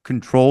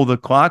 control the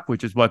clock,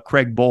 which is what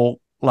Craig Bohl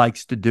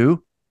likes to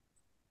do.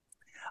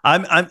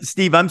 I'm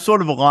Steve, I'm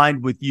sort of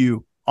aligned with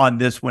you on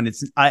this one.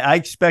 I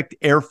expect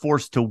Air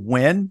Force to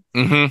win,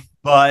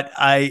 but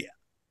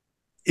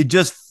it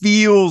just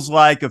feels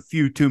like a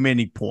few too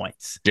many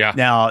points. Yeah.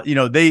 Now,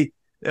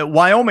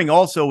 Wyoming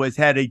also has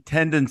had a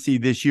tendency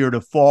this year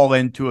to fall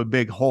into a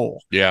big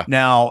hole. Yeah.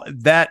 Now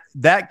that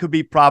could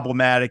be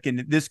problematic,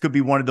 and this could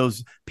be one of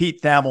those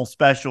Pete Thamel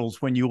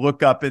specials when you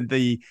look up in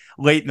the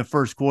late in the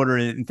first quarter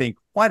and think,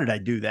 why did I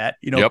do that?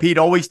 Pete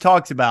always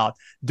talks about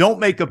don't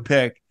make a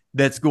pick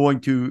that's going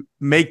to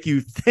make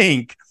you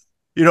think,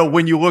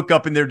 when you look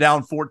up and they're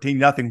down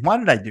 14-0, why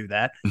did I do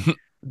that?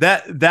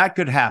 That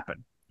could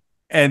happen.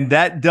 And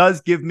that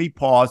does give me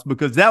pause,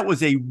 because that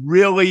was a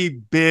really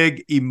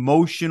big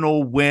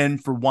emotional win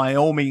for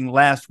Wyoming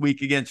last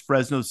week against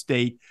Fresno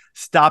State,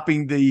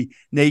 stopping the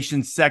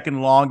nation's second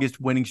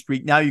longest winning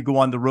streak. Now you go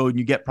on the road and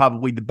you get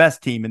probably the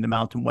best team in the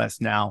Mountain West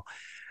now.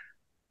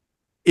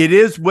 It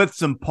is with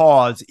some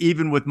pause,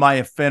 even with my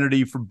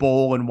affinity for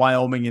Bowl and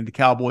Wyoming and the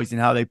Cowboys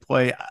and how they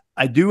play.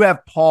 I do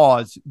have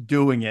pause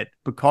doing it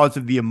because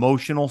of the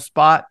emotional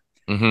spot.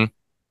 But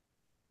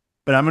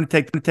I'm going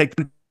to take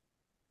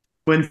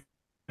win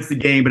the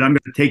game, but I'm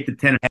going to take the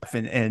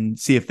 10.5 and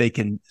see if they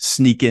can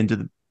sneak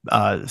into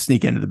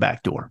the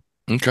back door.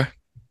 Okay.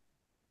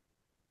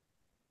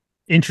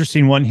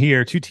 Interesting one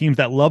here. Two teams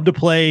that love to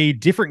play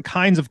different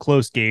kinds of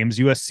close games.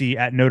 USC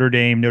at Notre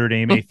Dame. Notre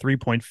Dame, a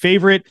 3-point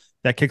favorite.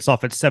 That kicks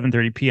off at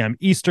 7:30 p.m.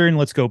 Eastern.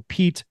 Let's go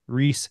Pete,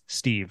 Reese,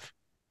 Steve.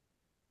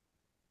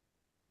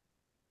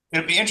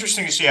 It'll be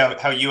interesting to see how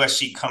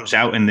USC comes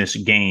out in this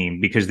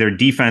game, because their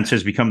defense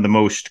has become the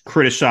most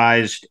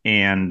criticized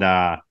and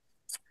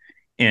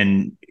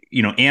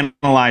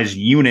analyze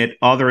unit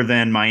other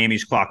than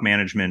Miami's clock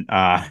management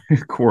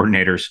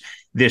coordinators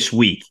this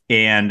week.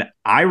 And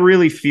I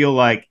really feel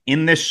like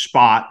in this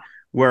spot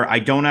where I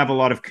don't have a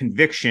lot of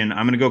conviction,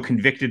 I'm going to go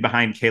convicted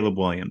behind Caleb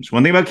Williams.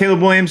 One thing about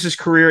Caleb Williams'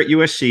 career at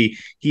USC,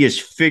 he has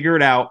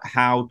figured out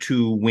how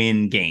to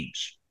win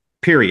games,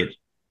 period,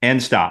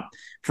 end stop.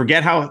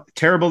 Forget how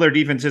terrible their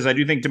defense is. I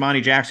do think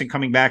Damani Jackson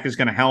coming back is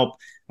going to help.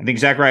 I think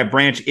Zachariah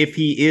Branch, if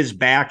he is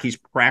back, he's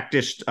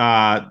practiced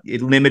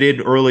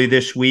limited early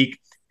this week.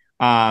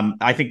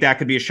 I think that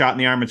could be a shot in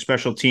the arm at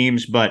special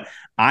teams, but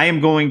I am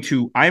going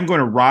to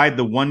ride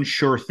the one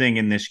sure thing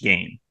in this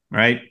game,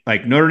 right?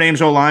 Like Notre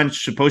Dame's O-line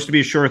is supposed to be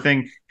a sure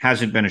thing,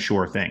 hasn't been a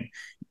sure thing.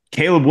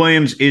 Caleb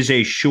Williams is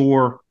a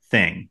sure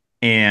thing.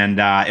 And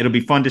it'll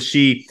be fun to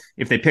see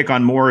if they pick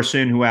on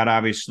Morrison, who had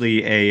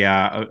obviously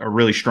a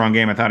really strong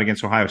game, I thought,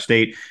 against Ohio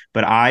State.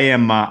 But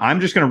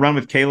I'm just going to run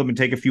with Caleb and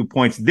take a few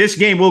points. This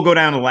game will go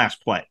down to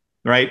last play,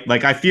 right?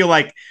 Like I feel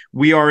like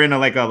we are in a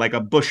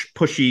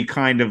pushy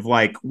kind of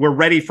like we're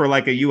ready for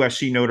like a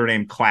USC Notre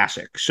Dame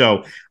classic.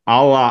 So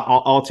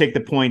I'll take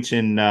the points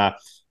and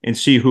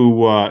see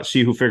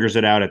who figures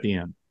it out at the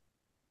end.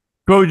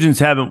 Trojans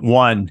haven't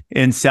won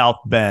in South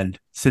Bend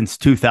since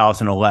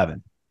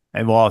 2011.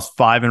 They've lost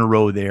 5 in a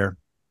row there.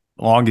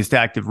 Longest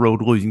active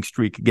road losing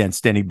streak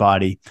against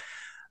anybody.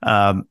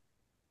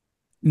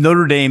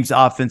 Notre Dame's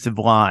offensive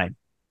line.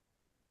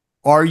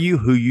 Are you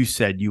who you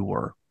said you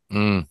were?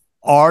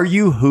 Are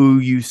you who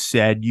you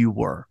said you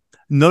were?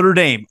 Notre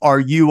Dame, are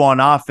you on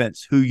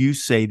offense who you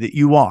say that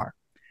you are?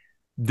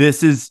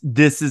 This is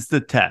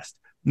the test.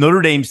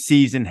 Notre Dame's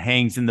season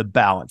hangs in the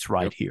balance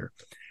right here.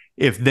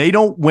 If they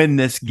don't win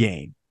this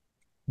game,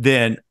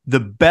 then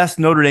the best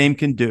Notre Dame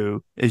can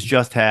do is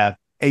just have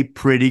a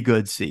pretty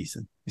good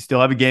season. You still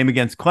have a game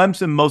against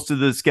Clemson. Most of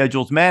the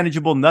schedule's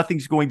manageable.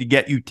 Nothing's going to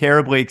get you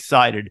terribly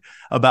excited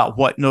about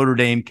what Notre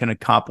Dame can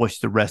accomplish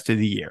the rest of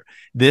the year.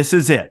 This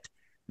is it.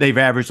 They've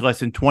averaged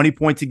less than 20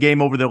 points a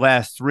game over the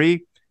last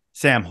 3.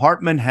 Sam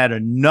Hartman had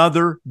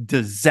another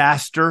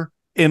disaster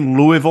in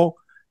Louisville.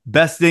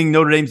 Best thing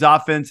Notre Dame's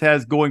offense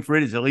has going for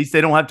it is at least they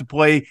don't have to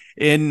play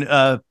in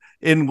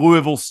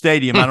Louisville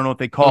Stadium. I don't know what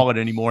they call it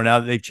anymore now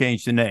that they've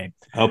changed the name.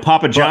 Oh,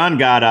 Papa John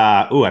got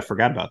I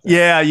forgot about that.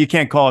 Yeah, you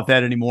can't call it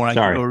that anymore.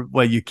 Sorry.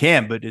 Well, you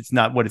can, but it's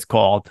not what it's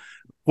called.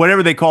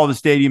 Whatever they call the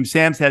stadium,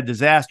 Sam's had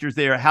disasters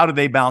there. How do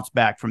they bounce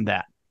back from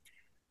that?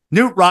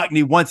 Newt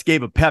Rockne once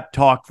gave a pep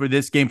talk for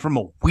this game from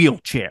a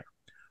wheelchair.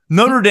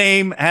 Notre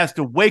Dame has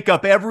to wake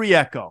up every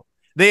echo.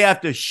 They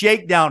have to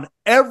shake down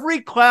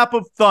every clap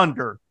of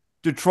thunder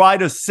to try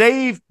to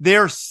save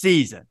their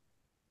season.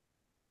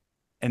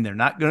 And they're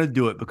not going to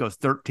do it because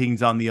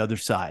 13's on the other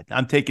side.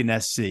 I'm taking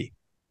SC.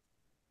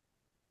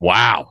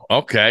 Wow.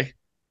 Okay.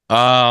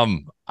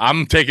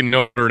 I'm taking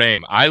Notre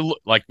Dame.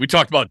 Like we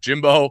talked about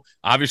Jimbo.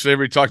 Obviously,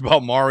 everybody talked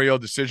about Mario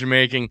decision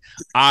making.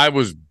 I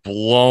was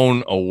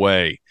blown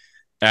away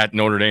at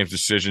Notre Dame's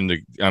decision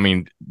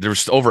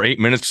there's over 8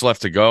 minutes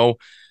left to go,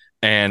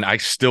 and I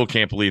still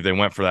can't believe they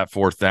went for that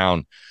 4th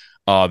down.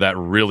 That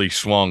really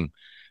swung.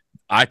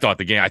 I thought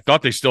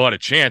they still had a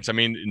chance. I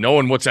mean,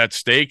 knowing what's at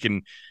stake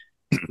and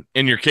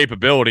in your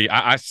capability,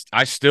 I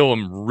still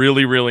am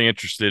really, really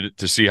interested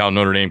to see how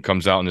Notre Dame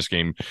comes out in this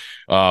game.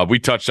 We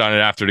touched on it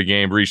after the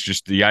game, Reese,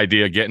 just the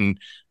idea of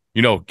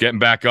getting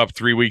back up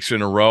 3 weeks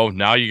in a row.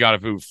 Now you got to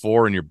move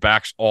 4 and your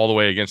back's all the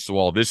way against the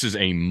wall. This is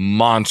a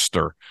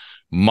monster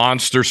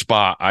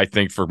spot, I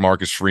think, for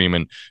Marcus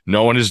Freeman.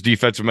 Knowing his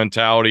defensive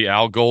mentality,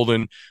 Al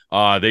Golden,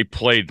 they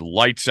played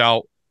lights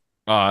out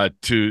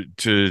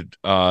to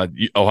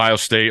Ohio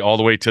State all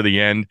the way to the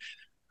end.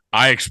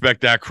 I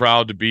expect that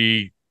crowd to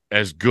be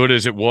as good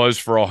as it was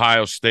for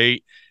Ohio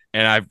State,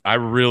 and I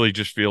really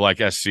just feel like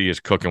SC is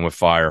cooking with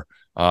fire.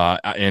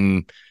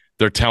 And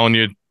they're telling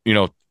you,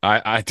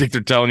 I think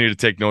they're telling you to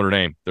take Notre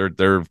Dame.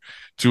 They're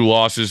 2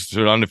 losses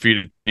to an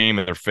undefeated team,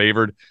 and they're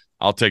favored.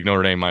 I'll take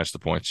Notre Dame minus the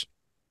points.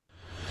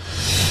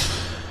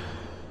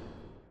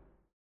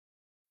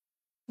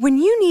 When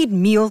you need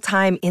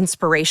mealtime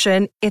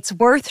inspiration, it's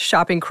worth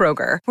shopping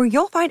Kroger, where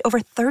you'll find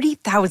over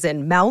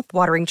 30,000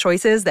 mouth-watering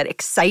choices that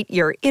excite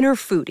your inner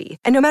foodie.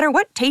 And no matter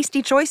what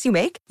tasty choice you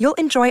make, you'll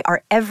enjoy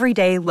our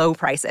everyday low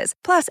prices,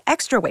 plus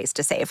extra ways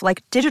to save,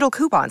 like digital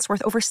coupons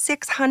worth over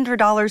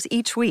 $600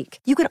 each week.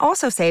 You can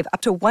also save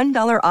up to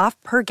 $1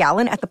 off per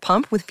gallon at the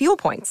pump with fuel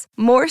points.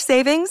 More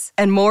savings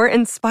and more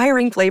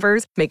inspiring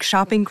flavors make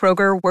shopping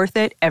Kroger worth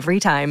it every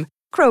time.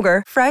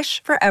 Kroger,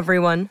 fresh for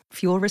everyone.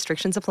 Fuel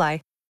restrictions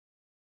apply.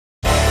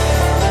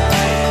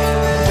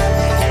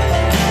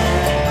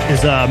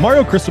 Is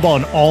Mario Cristobal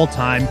an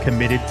all-time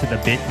committed to the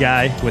bit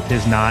guy with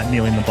his not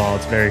kneeling the ball?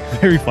 It's very,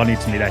 very funny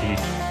to me that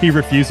he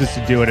refuses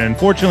to do it. And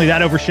unfortunately,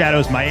 that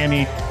overshadows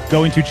Miami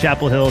going to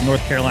Chapel Hill,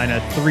 North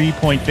Carolina,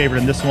 3-point favorite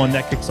in this one.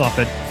 That kicks off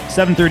at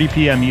 7:30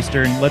 p.m.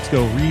 Eastern. Let's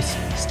go, Reese,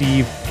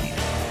 Steve.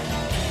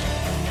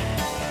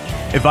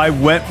 If I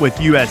went with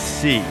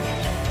USC,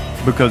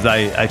 because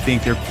I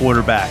think their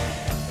quarterback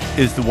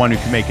is the one who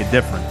can make a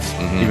difference,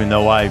 even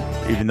though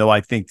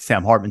I think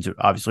Sam Hartman's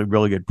obviously a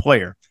really good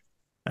player.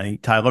 I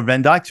think Tyler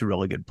Van Dyke's a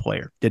really good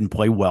player. Didn't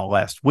play well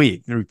last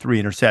week. Threw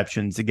 3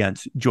 interceptions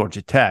against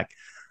Georgia Tech.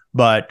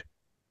 But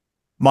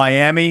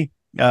Miami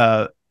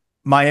has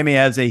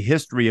a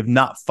history of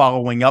not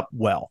following up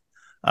well.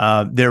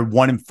 They're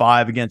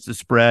 1-5 against the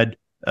spread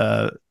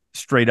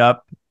straight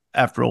up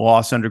after a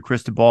loss under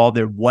Cristobal.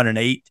 They're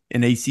 1-8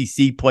 in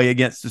ACC play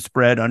against the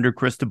spread under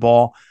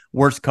Cristobal.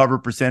 Worst cover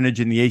percentage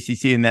in the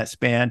ACC in that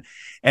span.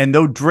 And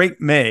though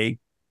Drake May,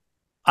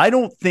 I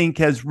don't think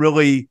has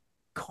really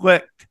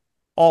clicked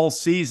all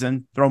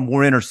season, thrown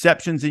more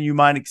interceptions than you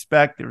might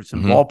expect. There were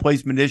some ball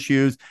placement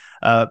issues.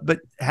 But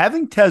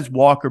having Tez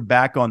Walker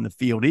back on the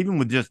field, even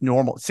with just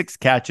normal 6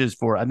 catches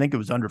for, I think it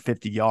was under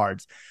 50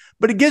 yards,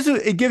 but it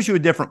gives you a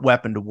different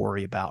weapon to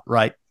worry about,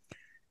 right?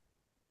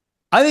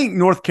 I think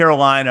North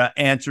Carolina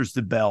answers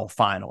the bell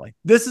finally.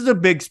 This is a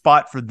big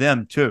spot for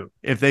them too,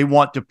 if they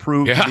want to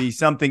prove to be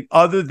something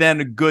other than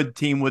a good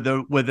team with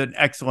an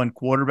excellent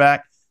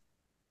quarterback.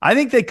 I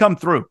think they come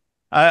through.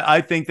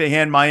 I think they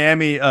hand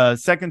Miami a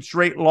second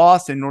straight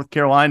loss, and North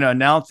Carolina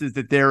announces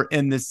that they're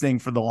in this thing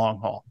for the long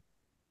haul.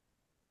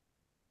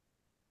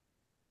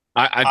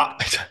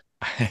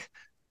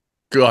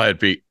 Go ahead,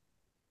 Pete.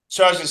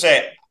 So I was going to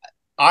say,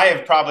 I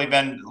have probably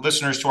been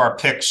listeners to our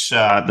picks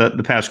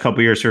the past couple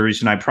of years for a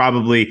reason. I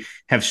probably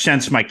have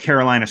sensed my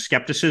Carolina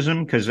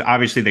skepticism because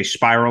obviously they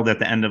spiraled at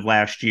the end of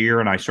last year,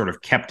 and I sort of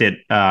kept it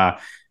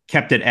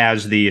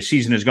as the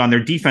season has gone.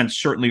 Their defense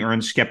certainly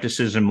earned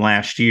skepticism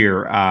last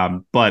year.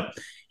 But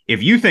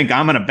if you think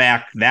I'm going to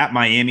back that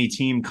Miami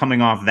team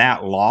coming off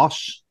that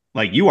loss,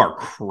 like, you are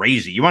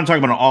crazy. You want to talk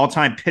about an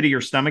all-time pit of your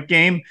stomach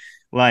game?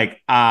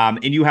 And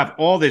you have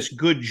all this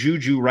good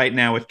juju right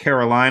now with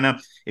Carolina.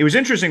 It was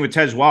interesting with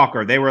Tez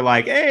Walker. They were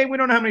like, hey, we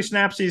don't know how many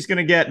snaps he's going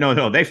to get.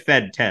 No, they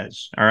fed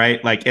Tez. All right.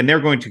 And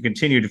they're going to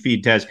continue to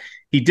feed Tez.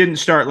 He didn't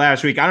start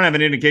last week. I don't have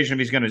an indication if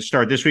he's going to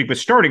start this week, but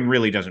starting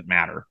really doesn't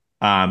matter.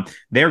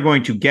 They're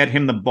going to get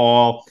him the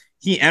ball.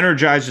 He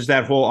energizes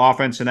that whole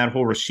offense and that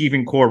whole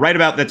receiving core. Right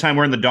about the time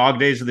we're in the dog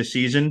days of the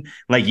season,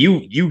 like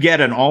you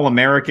get an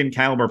all-American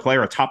caliber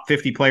player, a top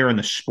 50 player in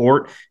the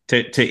sport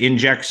to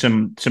inject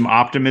some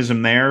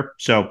optimism there.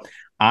 So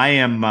I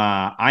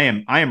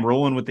am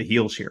rolling with the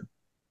heels here.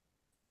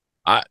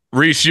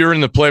 Reese, you're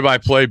in the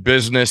play-by-play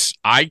business.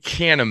 I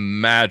can't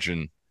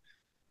imagine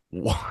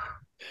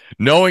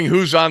knowing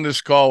who's on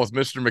this call with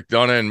Mr.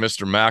 McDonough and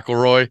Mr.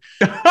 McElroy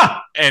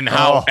and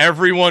how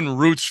everyone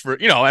roots for,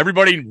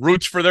 everybody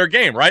roots for their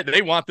game, right?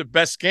 They want the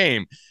best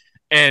game.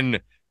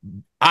 And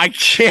I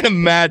can't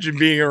imagine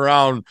being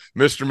around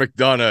Mr.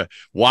 McDonough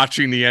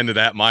watching the end of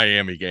that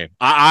Miami game.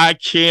 I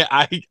can't.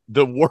 I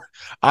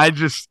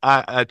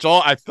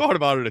thought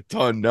about it a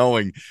ton,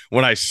 knowing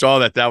when I saw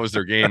that was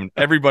their game. And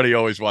everybody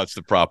always wants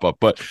to prop up.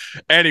 But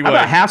anyway.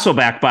 How about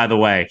Hasselbeck, by the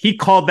way? He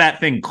called that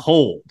thing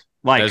cold.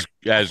 As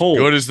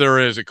good as there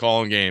is at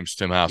calling games,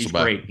 Tim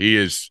Hasselbeck. He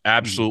is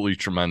absolutely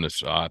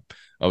tremendous. I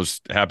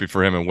was happy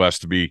for him and Wes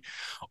to be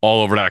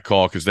all over that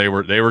call because they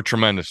were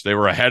tremendous. They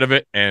were ahead of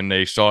it, and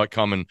they saw it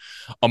coming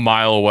a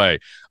mile away.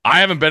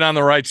 I haven't been on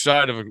the right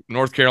side of a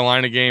North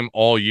Carolina game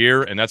all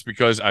year, and that's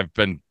because I've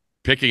been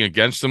picking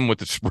against them with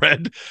the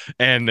spread,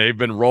 and they've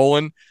been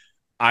rolling.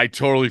 I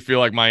totally feel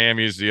like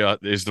Miami is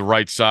the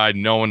right side,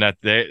 knowing that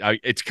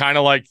it's kind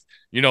of like,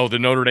 the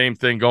Notre Dame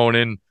thing going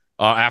in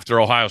after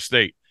Ohio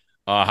State.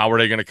 How are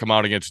they going to come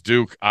out against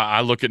Duke?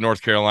 I look at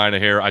North Carolina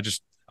here.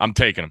 I'm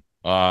taking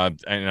them,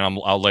 and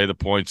I'll lay the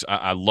points.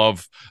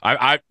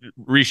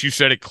 Reese, you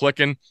said it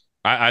clicking.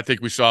 I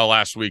think we saw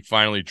last week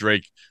finally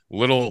Drake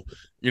little,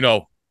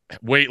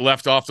 weight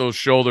left off those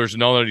shoulders,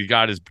 know that he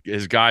got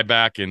his guy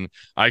back, and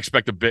I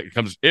expect a bit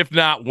comes, if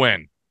not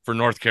when, for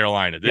North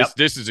Carolina.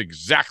 This is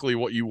exactly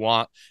what you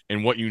want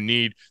and what you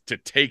need to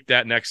take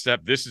that next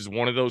step. This is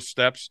one of those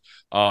steps.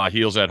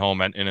 Heels at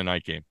home in a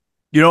night game.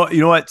 You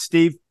know what,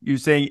 Steve? You're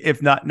saying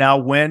if not now,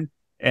 when?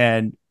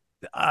 And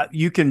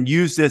you can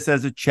use this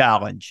as a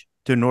challenge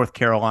to North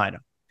Carolina.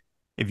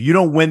 If you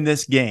don't win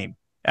this game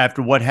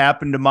after what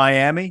happened to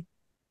Miami,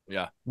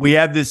 we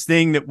have this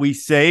thing that we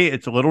say,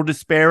 it's a little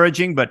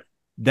disparaging, but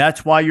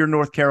that's why you're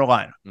North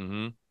Carolina.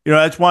 Mm-hmm.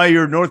 That's why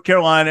you're North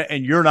Carolina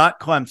and you're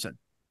not Clemson.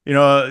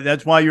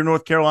 That's why you're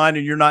North Carolina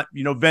and you're not,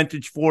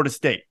 vintage Florida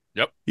State.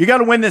 Yep. You got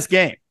to win this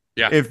game.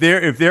 Yeah. If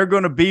they're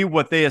going to be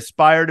what they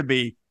aspire to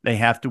be, they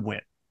have to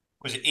win.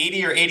 Was it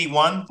 80 or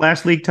 81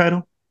 last league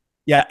title?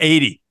 Yeah,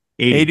 80.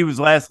 80 was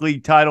last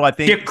league title. I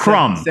think Skip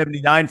Crum.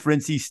 79 for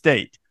NC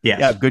State.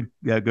 Yes.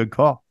 Good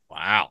call.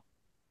 Wow.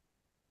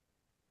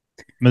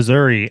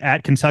 Missouri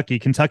at Kentucky.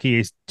 Kentucky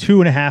is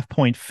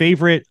 2.5-point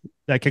favorite.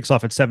 That kicks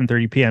off at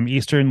 7:30 p.m.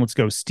 Eastern. Let's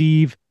go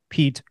Steve,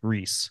 Pete,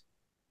 Reese.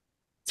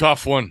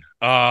 Tough one.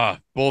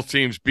 Both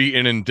teams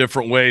beaten in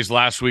different ways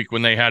last week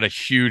when they had a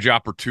huge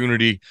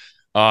opportunity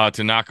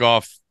to knock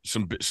off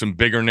some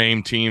bigger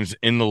name teams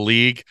in the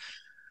league.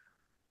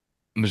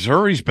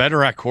 Missouri's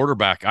better at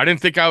quarterback. I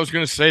didn't think I was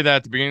going to say that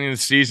at the beginning of the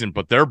season,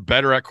 but they're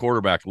better at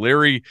quarterback.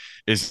 Leary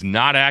is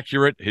not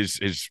accurate.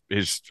 His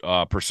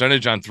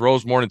percentage on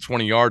throws more than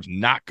 20 yards,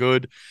 not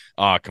good.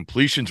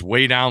 Completions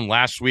way down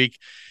last week.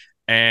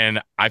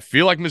 And I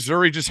feel like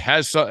Missouri just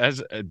has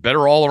a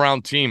better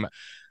all-around team.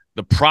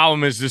 The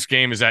problem is this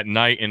game is at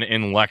night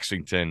in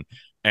Lexington,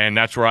 and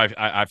that's where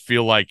I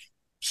feel like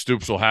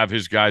Stoops will have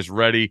his guys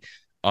ready.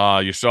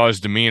 You saw his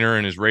demeanor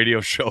in his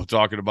radio show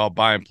talking about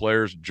buying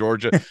players in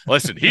Georgia.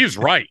 Listen, he's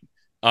right.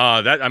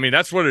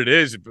 That's what it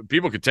is.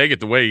 People could take it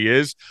the way he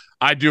is.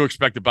 I do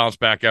expect a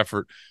bounce-back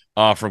effort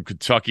from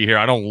Kentucky here.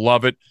 I don't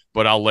love it,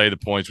 but I'll lay the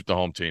points with the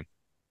home team.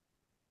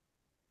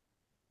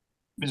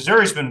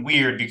 Missouri's been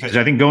weird because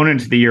I think going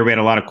into the year, we had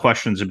a lot of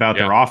questions about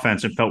their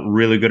offense and felt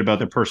really good about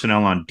their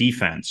personnel on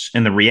defense.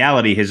 And the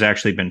reality has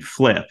actually been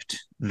flipped.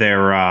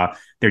 Their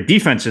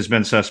defense has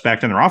been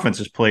suspect and their offense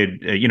has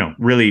played,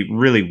 really,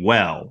 really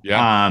well.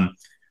 Yeah.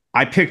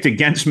 I picked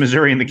against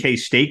Missouri in the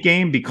K-State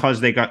game because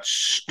they got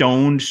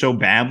stoned so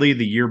badly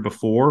the year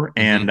before. Mm-hmm.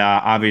 And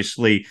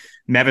obviously,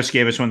 Mevis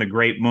gave us one of the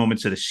great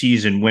moments of the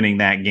season winning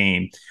that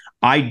game.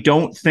 I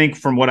don't think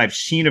from what I've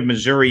seen of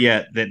Missouri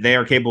yet that they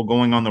are capable of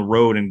going on the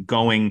road and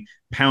going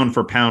pound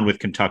for pound with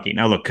Kentucky.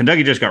 Now, look,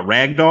 Kentucky just got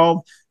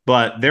ragdolled,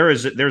 but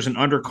there's an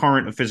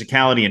undercurrent of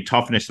physicality and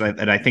toughness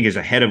that I think is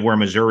ahead of where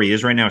Missouri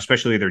is right now,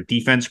 especially their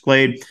defense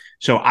played.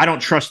 So I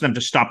don't trust them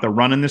to stop the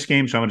run in this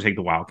game, so I'm going to take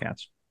the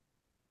Wildcats.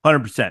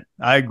 100%.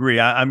 I agree.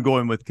 I'm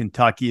going with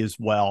Kentucky as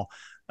well.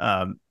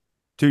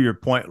 To your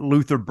point,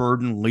 Luther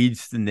Burden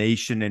leads the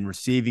nation in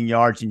receiving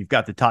yards, and you've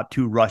got the top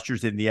two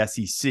rushers in the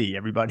SEC.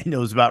 Everybody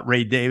knows about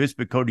Ray Davis,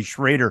 but Cody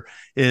Schrader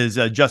is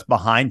just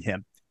behind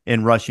him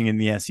in rushing in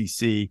the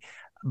SEC.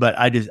 But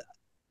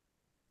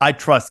I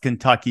trust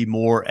Kentucky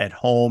more at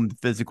home, the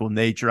physical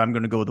nature. I'm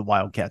going to go with the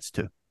Wildcats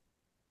too.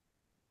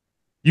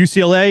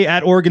 UCLA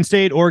at Oregon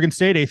State. Oregon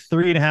State, a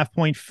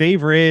 3.5-point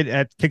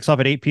favorite kicks off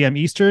at 8 p.m.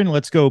 Eastern.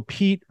 Let's go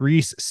Pete,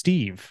 Reese,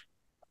 Steve.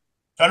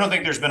 I don't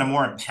think there's been a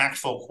more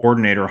impactful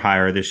coordinator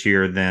hire this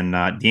year than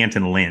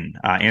D'Anton Lynn.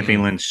 Anthony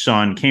Lynn's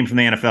son came from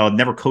the NFL, had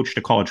never coached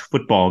a college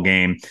football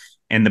game,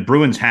 and the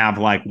Bruins have,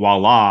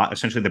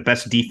 essentially the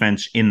best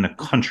defense in the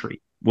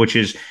country, which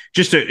is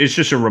just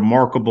a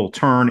remarkable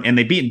turn. And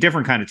they beat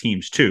different kind of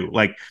teams too.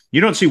 Like, you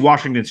don't see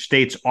Washington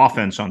State's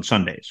offense on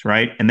Sundays,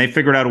 right? And they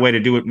figured out a way to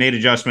do it, made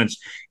adjustments,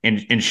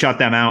 and shut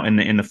them out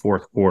in the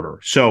fourth quarter.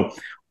 So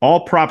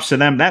all props to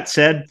them. That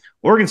said,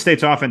 Oregon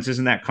State's offense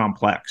isn't that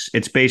complex.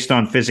 It's based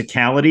on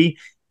physicality,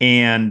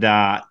 and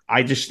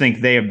I just think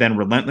they have been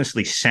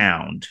relentlessly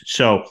sound.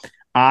 So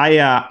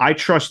I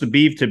trust the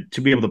Beef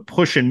to be able to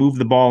push and move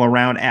the ball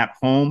around at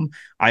home.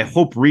 I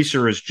hope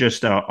Reeser is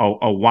just a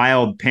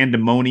wild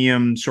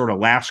pandemonium sort of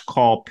last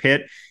call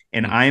pit,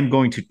 and I am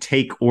going to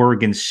take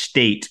Oregon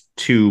State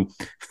to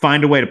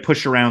find a way to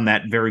push around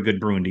that very good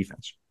Bruin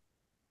defense.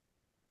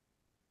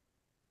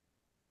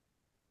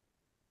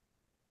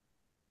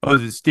 Oh,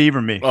 is it Steve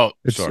or me? Oh,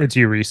 sorry. It's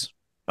you, Reese.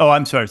 Oh,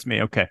 I'm sorry. It's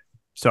me. Okay.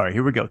 Sorry.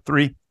 Here we go.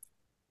 3,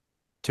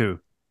 2.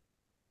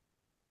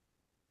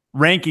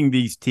 Ranking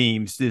these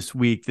teams this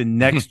week, the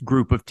next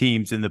group of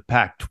teams in the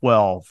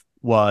Pac-12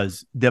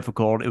 was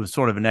difficult. It was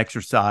sort of an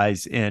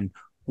exercise in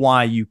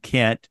why you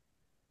can't,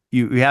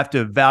 you have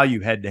to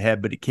value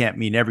head-to-head, but it can't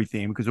mean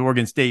everything, because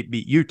Oregon State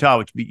beat Utah,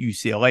 which beat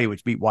UCLA,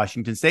 which beat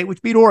Washington State,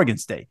 which beat Oregon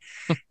State.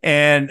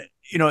 And,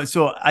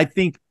 so I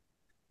think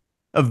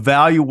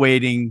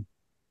evaluating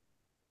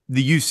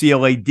the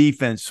UCLA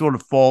defense sort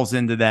of falls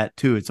into that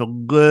too. It's a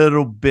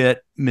little bit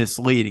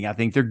misleading. I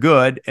think they're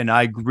good, and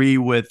I agree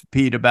with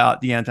Pete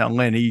about D'Anton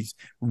Lynn. He's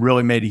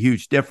really made a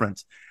huge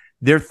difference.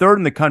 They're third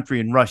in the country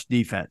in rush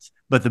defense,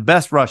 but the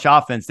best rush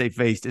offense they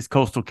faced is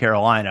Coastal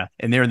Carolina,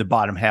 and they're in the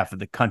bottom half of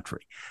the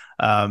country.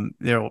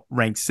 They're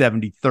ranked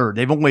 73rd.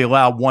 They've only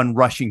allowed one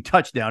rushing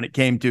touchdown. It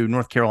came to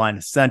North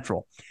Carolina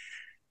Central.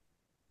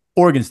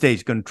 Oregon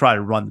State's going to try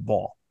to run the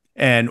ball.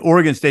 And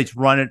Oregon State's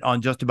run it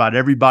on just about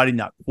everybody,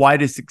 not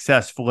quite as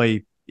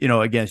successfully,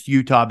 against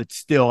Utah, but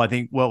still, I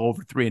think, well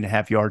over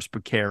 3.5 yards per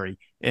carry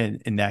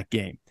in that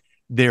game.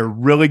 They're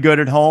really good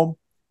at home.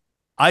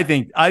 I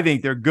think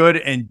they're good.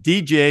 And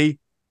DJ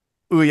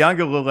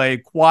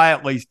Uiagalelei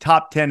quietly is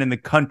top 10 in the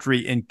country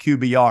in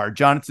QBR.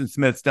 Jonathan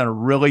Smith's done a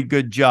really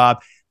good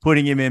job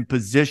putting him in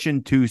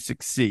position to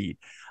succeed.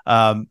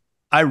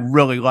 I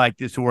really like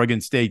this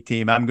Oregon State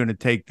team. I'm going to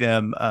take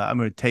them. I'm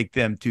going to take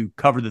them to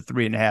cover the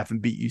 3.5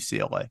 and beat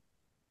UCLA.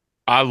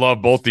 I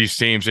love both these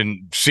teams,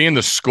 and seeing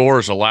the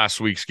scores of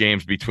last week's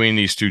games between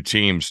these two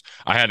teams,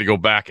 I had to go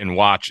back and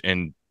watch.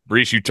 And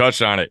Reese, you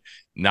touched on it.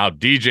 Now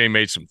DJ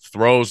made some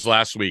throws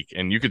last week,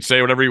 and you could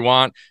say whatever you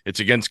want. It's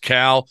against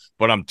Cal,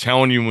 but I'm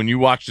telling you, when you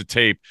watch the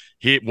tape,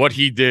 what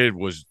he did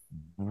was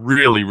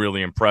really,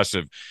 really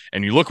impressive.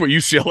 And you look what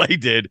UCLA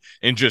did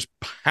in just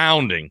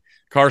pounding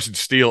Carson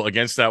Steele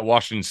against that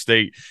Washington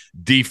State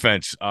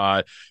defense.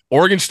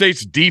 Oregon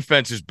State's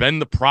defense has been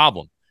the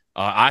problem.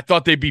 I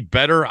thought they'd be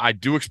better. I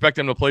do expect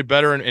them to play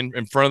better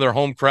in front of their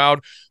home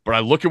crowd, but I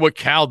look at what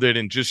Cal did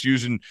and just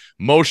using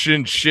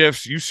motion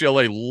shifts.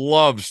 UCLA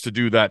loves to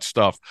do that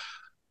stuff.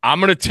 I'm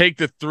going to take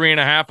the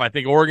 3.5. I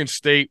think Oregon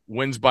State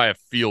wins by a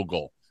field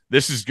goal.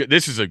 This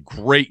is a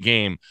great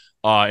game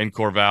in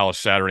Corvallis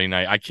Saturday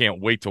night. I can't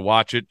wait to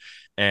watch it.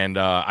 And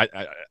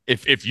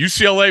if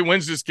UCLA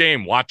wins this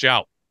game, watch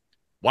out.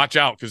 watch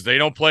out because they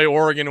don't play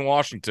Oregon and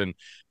Washington,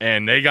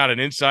 and they got an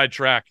inside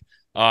track.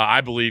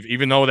 I believe,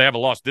 even though they have a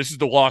loss, this is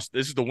the loss.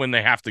 This is the win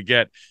they have to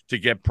get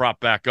propped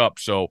back up.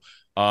 So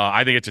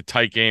I think it's a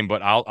tight game,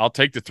 but I'll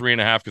take the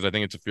 3.5 because I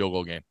think it's a field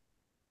goal game.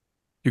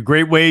 A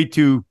great way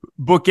to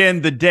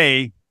bookend the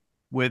day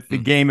with the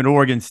game at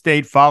Oregon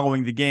State,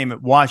 following the game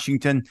at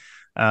Washington,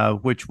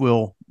 which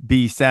will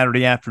be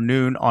Saturday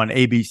afternoon on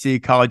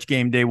ABC. College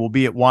Game Day will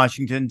be at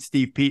Washington.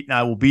 Steve, Pete, and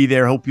I will be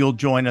there. Hope you'll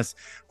join us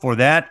for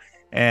that.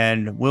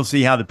 And we'll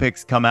see how the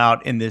picks come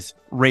out in this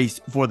race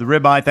for the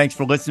ribeye. Thanks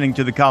for listening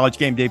to the College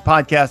Game Day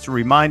podcast. A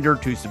reminder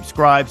to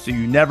subscribe so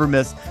you never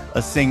miss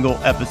a single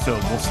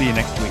episode. We'll see you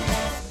next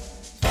week.